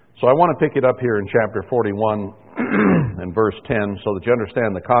 So I want to pick it up here in chapter 41 and verse 10 so that you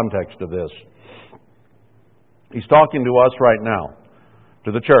understand the context of this. He's talking to us right now,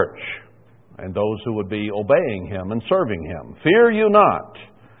 to the church, and those who would be obeying him and serving him. Fear you not,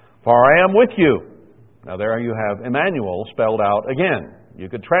 for I am with you. Now there you have Emmanuel spelled out again. You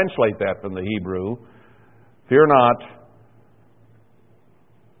could translate that from the Hebrew. Fear not,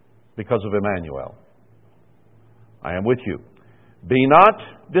 because of Emmanuel. I am with you. Be not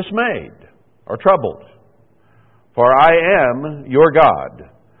dismayed or troubled, for I am your God.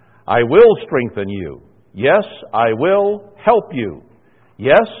 I will strengthen you. Yes, I will help you.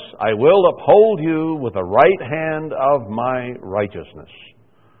 Yes, I will uphold you with the right hand of my righteousness.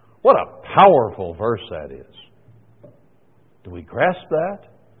 What a powerful verse that is. Do we grasp that?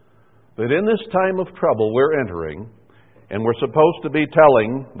 That in this time of trouble we're entering, and we're supposed to be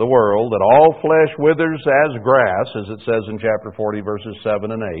telling the world that all flesh withers as grass, as it says in chapter 40, verses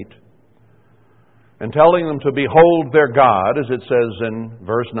 7 and 8, and telling them to behold their God, as it says in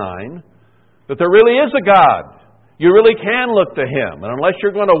verse 9, that there really is a God. You really can look to him. And unless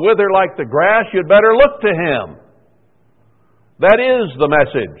you're going to wither like the grass, you'd better look to him. That is the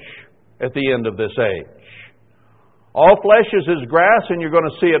message at the end of this age. All flesh is as grass, and you're going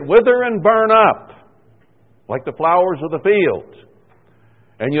to see it wither and burn up like the flowers of the field.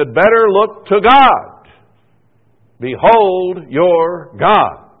 And you'd better look to God. Behold your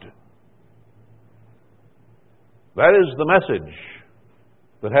God. That is the message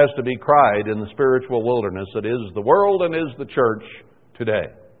that has to be cried in the spiritual wilderness that is the world and is the church today.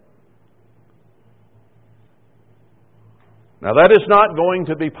 Now that is not going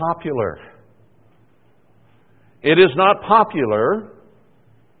to be popular. It is not popular.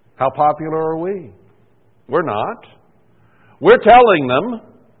 How popular are we? We're not. We're telling them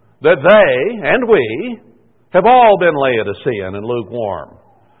that they and we have all been Laodicean and lukewarm.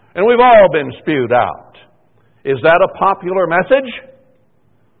 And we've all been spewed out. Is that a popular message?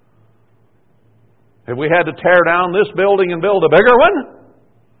 Have we had to tear down this building and build a bigger one?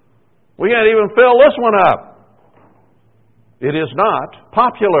 We can't even fill this one up. It is not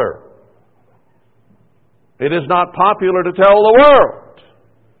popular. It is not popular to tell the world,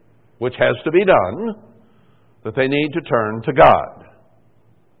 which has to be done, that they need to turn to God.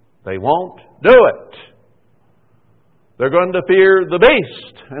 They won't do it. They're going to fear the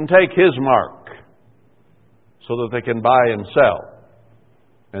beast and take his mark so that they can buy and sell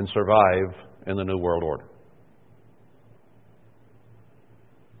and survive in the New World Order.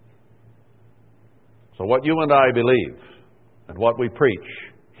 So what you and I believe and what we preach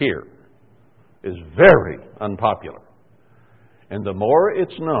here is very unpopular. And the more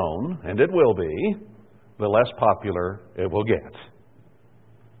it's known, and it will be, the less popular it will get.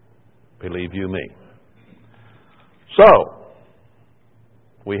 Believe you me. So,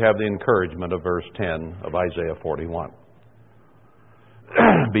 we have the encouragement of verse 10 of Isaiah 41.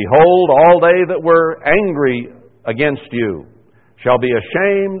 Behold, all they that were angry against you shall be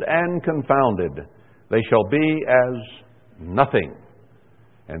ashamed and confounded. They shall be as nothing,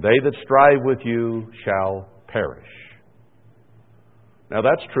 and they that strive with you shall perish. Now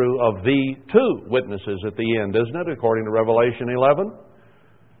that's true of the two witnesses at the end, isn't it, according to Revelation 11?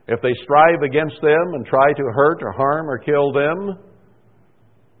 If they strive against them and try to hurt or harm or kill them,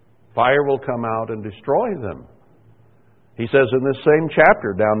 fire will come out and destroy them. He says in this same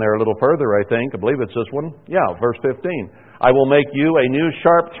chapter, down there a little further, I believe it's this one. Yeah, verse 15. I will make you a new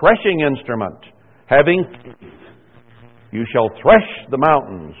sharp threshing instrument, having teeth. You shall thresh the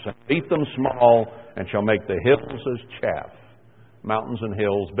mountains, and beat them small, and shall make the hills as chaff. Mountains and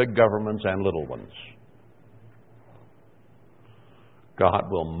hills, big governments and little ones. God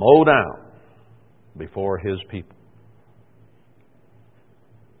will mow down before His people.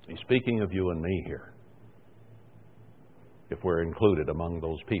 He's speaking of you and me here, if we're included among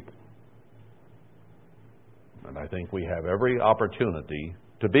those people. And I think we have every opportunity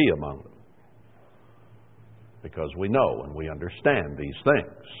to be among them, because we know and we understand these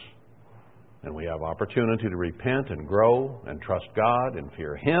things. And we have opportunity to repent and grow and trust God and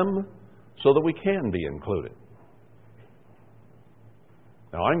fear Him so that we can be included.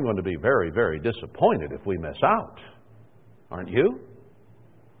 Now, I'm going to be very, very disappointed if we miss out. Aren't you?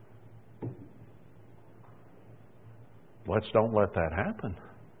 Don't let that happen.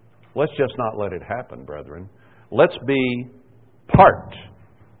 Let's just not let it happen, brethren. Let's be part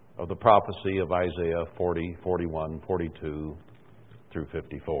of the prophecy of Isaiah 40, 41, 42 through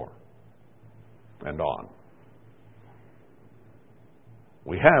 54 and on.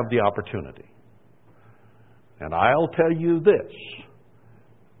 We have the opportunity. And I'll tell you this.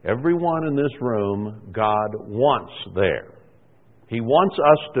 Everyone in this room, God wants there. He wants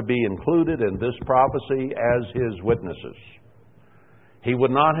us to be included in this prophecy as His witnesses. He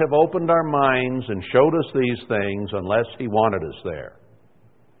would not have opened our minds and showed us these things unless He wanted us there.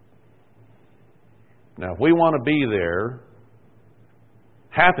 Now, if we want to be there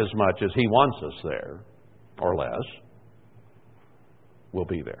half as much as He wants us there, or less, we'll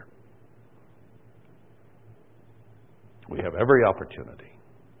be there. We have every opportunity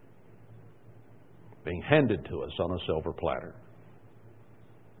being handed to us on a silver platter.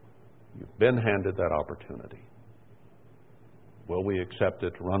 You've been handed that opportunity. Will we accept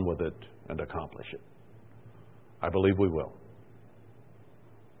it, run with it, and accomplish it? I believe we will.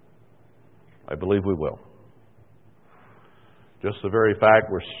 I believe we will. Just the very fact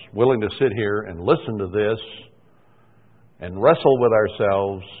we're willing to sit here and listen to this and wrestle with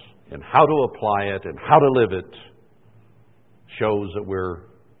ourselves in how to apply it and how to live it shows that we're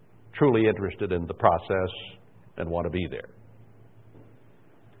truly interested in the process and want to be there.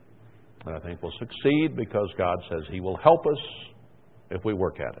 And I think we'll succeed because God says He will help us if we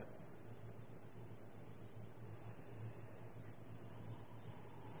work at it.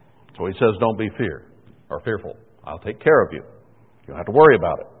 So He says, don't be fearful. I'll take care of you. You don't have to worry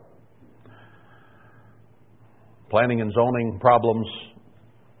about it. Planning and zoning problems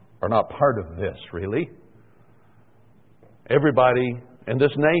are not part of this, really. Everybody in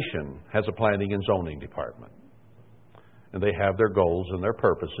this nation has a planning and zoning department. And they have their goals and their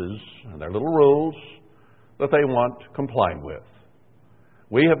purposes and their little rules that they want complied with.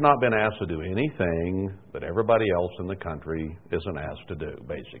 We have not been asked to do anything that everybody else in the country isn't asked to do,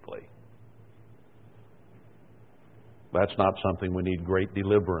 basically. That's not something we need great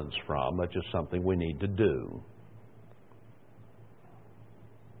deliverance from. That's just something we need to do.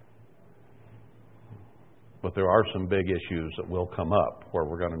 But there are some big issues that will come up where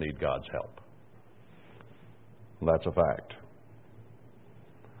we're going to need God's help. That's a fact.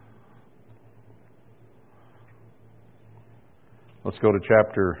 Let's go to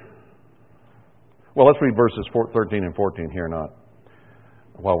let's read verses 13 and 14 here,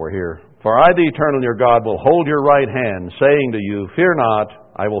 while we're here. For I, the eternal your God, will hold your right hand, saying to you, fear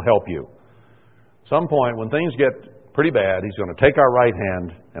not, I will help you. Some point, when things get pretty bad, He's going to take our right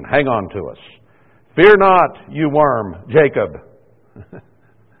hand and hang on to us. Fear not, you worm, Jacob.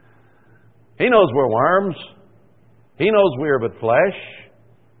 He knows we're worms. He knows we're but flesh.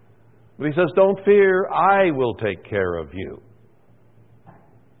 But He says, don't fear, I will take care of you.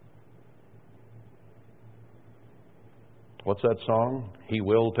 What's that song? He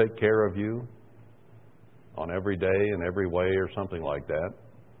will take care of you. on every day and every way or something like that.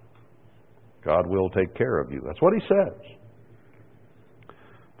 God will take care of you. That's what He says.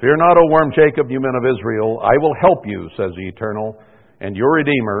 Fear not, O worm Jacob, you men of Israel. I will help you, says the Eternal, and your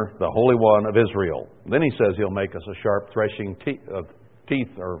Redeemer, the Holy One of Israel. And then He says He'll make us a sharp threshing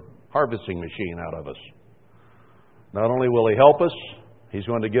teeth or harvesting machine out of us. Not only will He help us, He's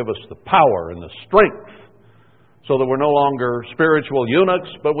going to give us the power and the strength so that we're no longer spiritual eunuchs,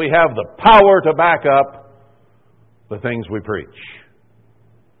 but we have the power to back up the things we preach.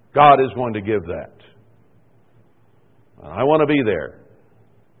 God is going to give that. And I want to be there.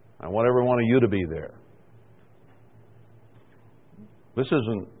 I want every one of you to be there. This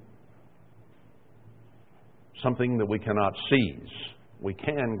isn't something that we cannot seize. We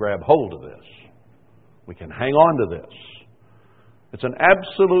can grab hold of this. We can hang on to this. It's an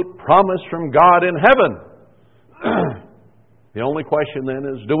absolute promise from God in heaven. The only question then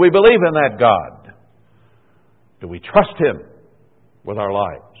is, do we believe in that God? Do we trust Him with our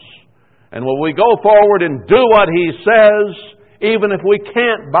lives? And will we go forward and do what He says, even if we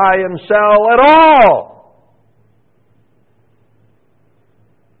can't buy and sell at all?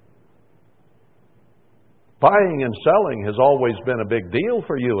 Buying and selling has always been a big deal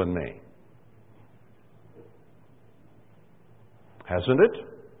for you and me. Hasn't it?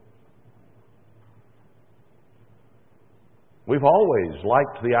 We've always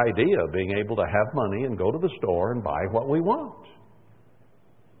liked the idea of being able to have money and go to the store and buy what we want.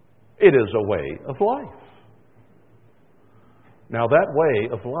 It is a way of life. Now, that way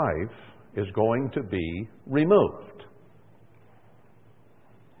of life is going to be removed.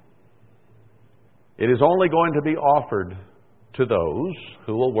 It is only going to be offered to those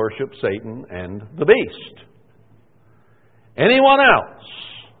who will worship Satan and the beast. Anyone else,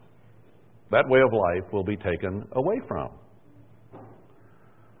 that way of life will be taken away from.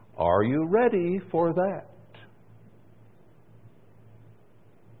 Are you ready for that?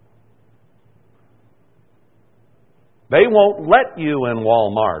 They won't let you in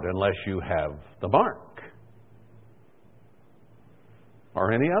Walmart unless you have the mark.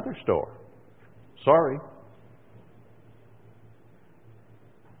 Or any other store. Sorry.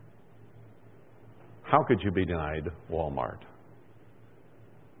 How could you be denied Walmart?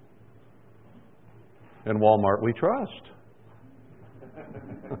 In Walmart we trust.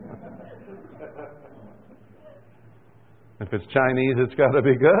 If it's Chinese, it's got to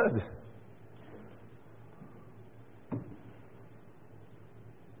be good.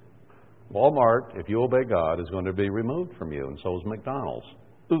 Walmart, if you obey God, is going to be removed from you, and so is McDonald's.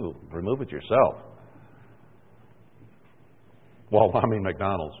 Ooh, remove it yourself. Well, I mean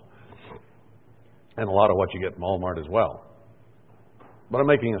McDonald's. And a lot of what you get from Walmart as well. But I'm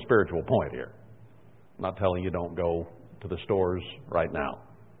making a spiritual point here. I'm not telling you don't go to the stores right now.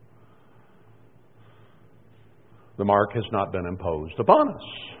 The mark has not been imposed upon us,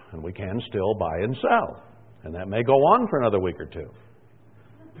 and we can still buy and sell. And that may go on for another week or two.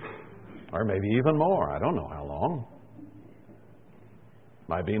 Or maybe even more. I don't know how long.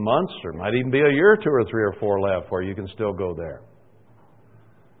 Might be months, or might even be a year or two or 3 or 4 left where you can still go there.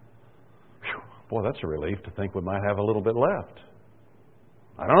 Whew. Boy, that's a relief to think we might have a little bit left.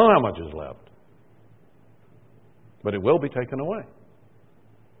 I don't know how much is left. But it will be taken away.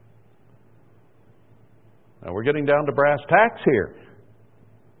 Now we're getting down to brass tacks here.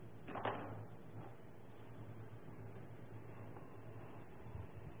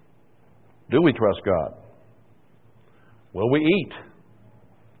 Do we trust God? Will we eat?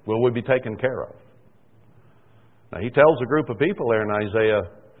 Will we be taken care of? Now He tells a group of people there in Isaiah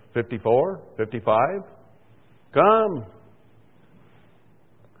 54, 55, come,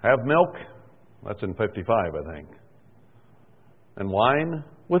 have milk. That's in 55, I think. And wine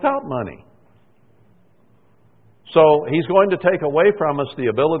without money. So He's going to take away from us the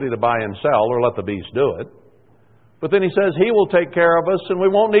ability to buy and sell, or let the beast do it. But then He says He will take care of us and we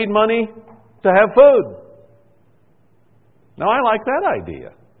won't need money to have food. Now I like that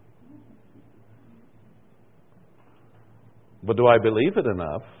idea. But do I believe it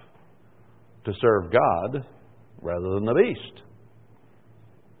enough to serve God rather than the beast?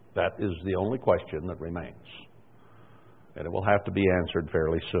 That is the only question that remains. And it will have to be answered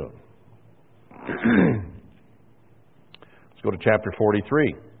fairly soon. Let's go to chapter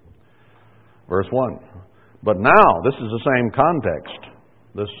 43, verse 1. But now, this is the same context,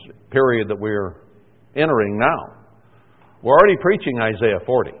 this period that we're entering now. We're already preaching Isaiah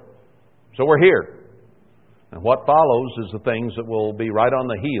 40. So we're here. And what follows is the things that will be right on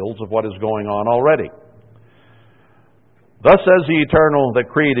the heels of what is going on already. Thus says the Eternal that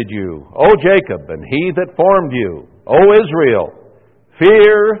created you, O Jacob, and He that formed you, O Israel,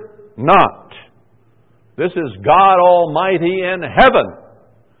 fear not, This is God Almighty in heaven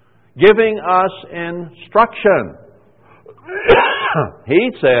giving us instruction. He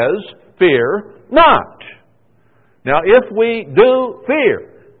says, fear not. Now, if we do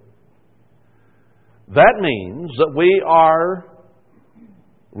fear, that means that we are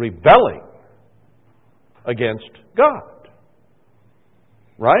rebelling against God.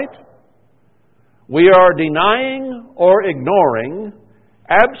 Right? We are denying or ignoring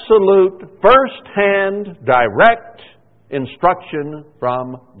absolute, first-hand, direct instruction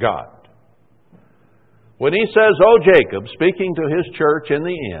from God. When He says, "O Jacob," speaking to His church in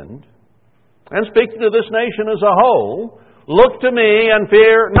the end, and speaking to this nation as a whole, "look to me and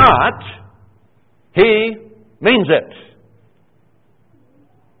fear not," He means it.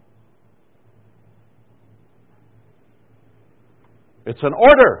 It's an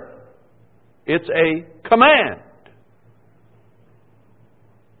order. It's a command.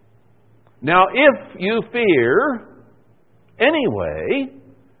 Now, if you fear anyway,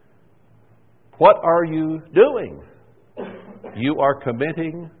 what are you doing? You are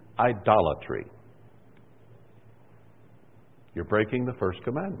committing idolatry. You're breaking the first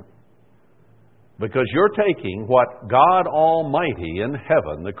commandment. Because you're taking what God Almighty in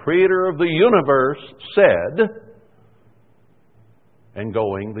heaven, the Creator of the universe, said and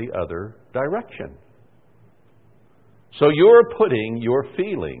going the other direction. So you're putting your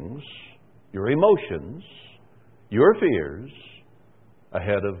feelings, your emotions, your fears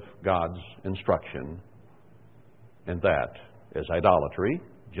ahead of God's instruction, and that is idolatry,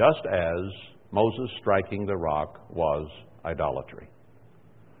 just as Moses striking the rock was idolatry.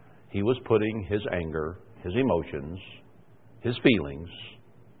 He was putting his anger, his emotions, his feelings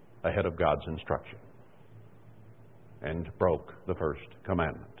ahead of God's instruction, and broke the first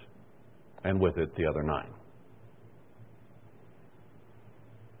commandment, and with it the other 9.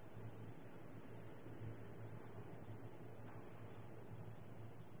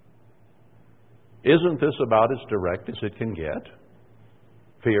 Isn't this about as direct as it can get?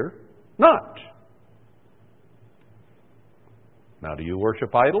 Fear not. Now, do you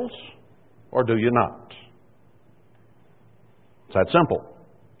worship idols or do you not? It's that simple.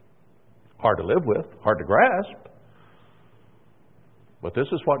 Hard to live with, hard to grasp. But this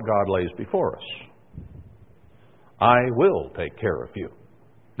is what God lays before us. I will take care of you.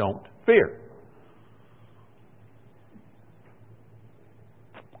 Don't fear.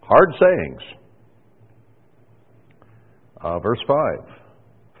 Hard sayings. Verse 5.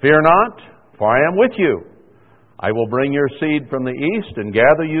 Fear not, for I am with you. I will bring your seed from the east and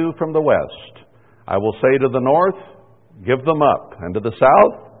gather you from the west. I will say to the north, give them up, and to the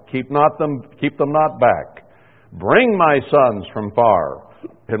south, keep them not back. Bring my sons from far,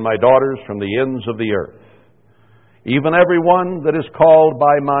 and my daughters from the ends of the earth. Even every one that is called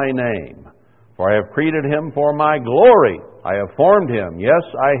by my name. For I have created him for my glory. I have formed him. Yes,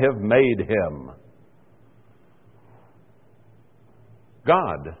 I have made him.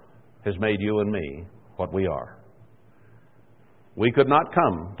 God has made you and me what we are. We could not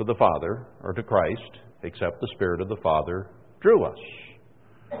come to the Father or to Christ except the Spirit of the Father drew us.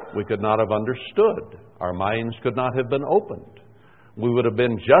 We could not have understood. Our minds could not have been opened. We would have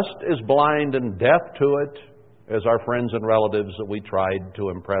been just as blind and deaf to it as our friends and relatives that we tried to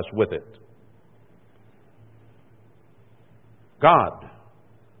impress with it. God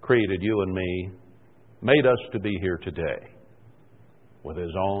created you and me, made us to be here today with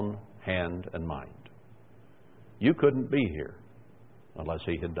His own hand and mind. You couldn't be here unless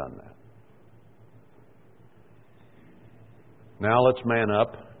He had done that. Now let's man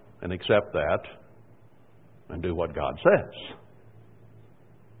up and accept that and do what God says.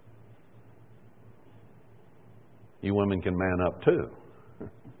 You women can man up too.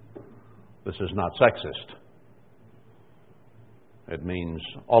 This is not sexist. It means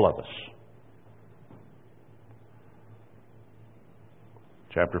all of us.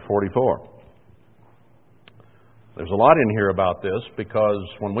 Chapter 44. There's a lot in here about this because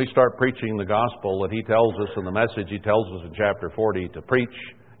when we start preaching the gospel that He tells us in the message He tells us in chapter 40 to preach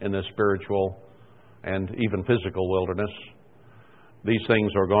in this spiritual and even physical wilderness, these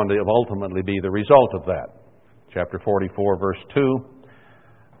things are going to ultimately be the result of that. Chapter 44, verse 2.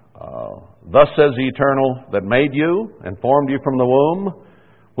 Thus says the Eternal that made you and formed you from the womb,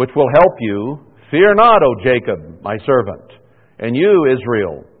 which will help you. Fear not, O Jacob, my servant, and you,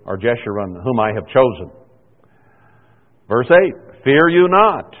 Israel, or Jeshurun, whom I have chosen. Verse 8, fear you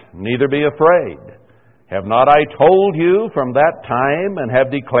not, neither be afraid. Have not I told you from that time and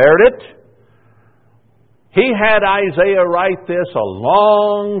have declared it? He had Isaiah write this a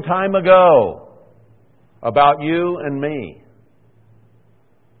long time ago about you and me.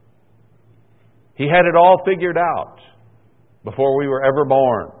 He had it all figured out before we were ever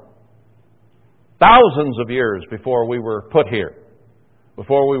born. Thousands of years before we were put here.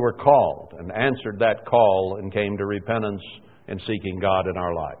 Before we were called and answered that call and came to repentance and seeking God in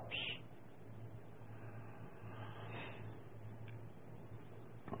our lives.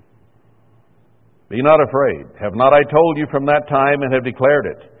 Be not afraid. Have not I told you from that time and have declared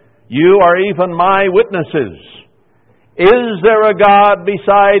it? You are even my witnesses. Is there a God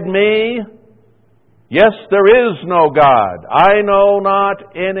beside me? Yes, there is no God. I know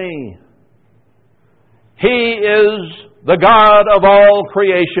not any. He is the God of all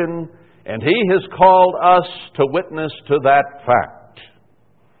creation, and He has called us to witness to that fact.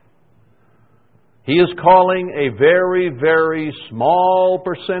 He is calling a very, very small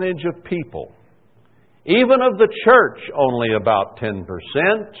percentage of people, even of the church, only about 10%,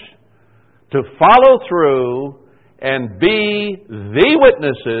 to follow through and be the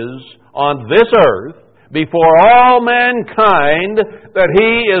witnesses on this earth before all mankind that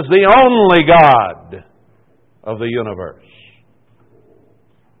He is the only God of the universe.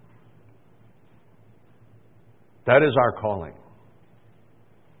 That is our calling.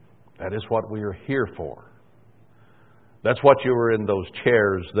 That is what we are here for. That's what you were in those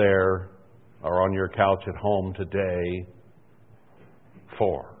chairs there or on your couch at home today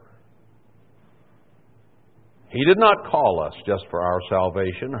for. He did not call us just for our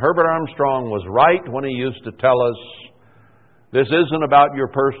salvation. Herbert Armstrong was right when he used to tell us, this isn't about your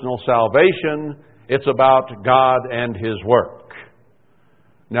personal salvation, it's about God and His work.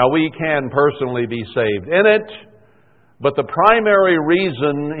 Now, we can personally be saved in it, but the primary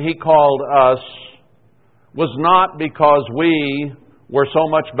reason He called us was not because we were so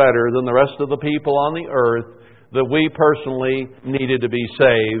much better than the rest of the people on the earth that we personally needed to be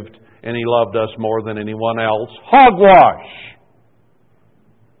saved and He loved us more than anyone else. Hogwash!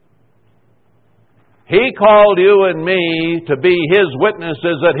 He called you and me to be His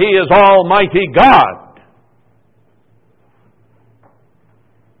witnesses that He is Almighty God.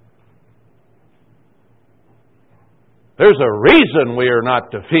 There's a reason we are not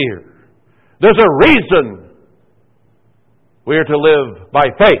to fear. There's a reason we are to live by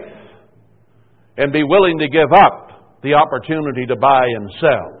faith and be willing to give up the opportunity to buy and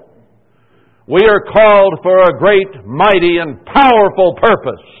sell. We are called for a great, mighty, and powerful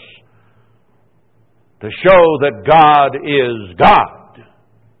purpose to show that God is God.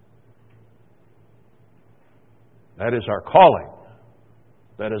 That is our calling.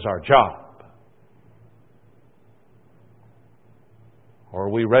 That is our job. Are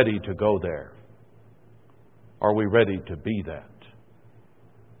we ready to go there? Are we ready to be that?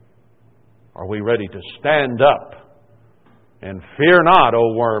 Are we ready to stand up and fear not,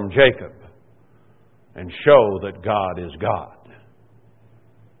 O worm Jacob, and show that God is God?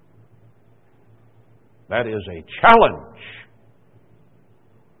 That is a challenge.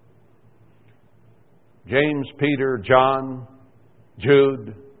 James, Peter, John,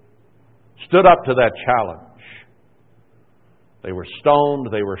 Jude stood up to that challenge. They were stoned,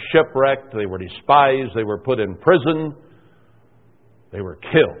 they were shipwrecked, they were despised, they were put in prison, they were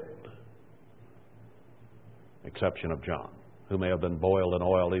killed. Exception of John, who may have been boiled in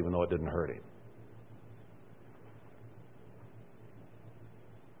oil even though it didn't hurt him.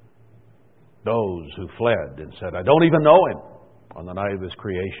 Those who fled and said, I don't even know Him, on the night of His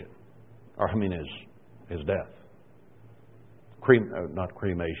creation. His death. Not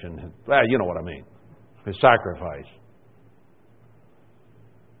cremation. You know what I mean. His sacrifice.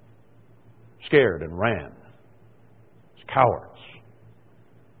 Scared and ran. As cowards.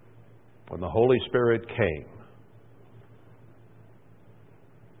 When the Holy Spirit came,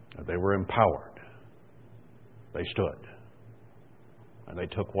 they were empowered. They stood. And they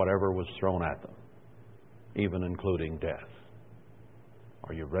took whatever was thrown at them, even including death.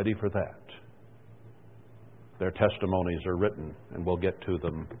 Are you ready for that? Their testimonies are written, and we'll get to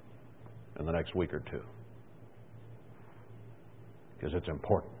them in the next week or two. Because it's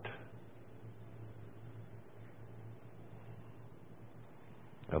important.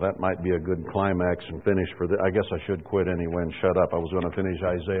 Now that might be a good climax and finish for I guess I should quit anyway and shut up. I was going to finish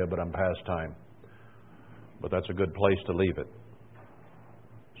Isaiah, but I'm past time. But that's a good place to leave it.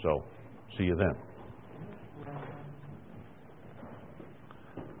 So, see you then.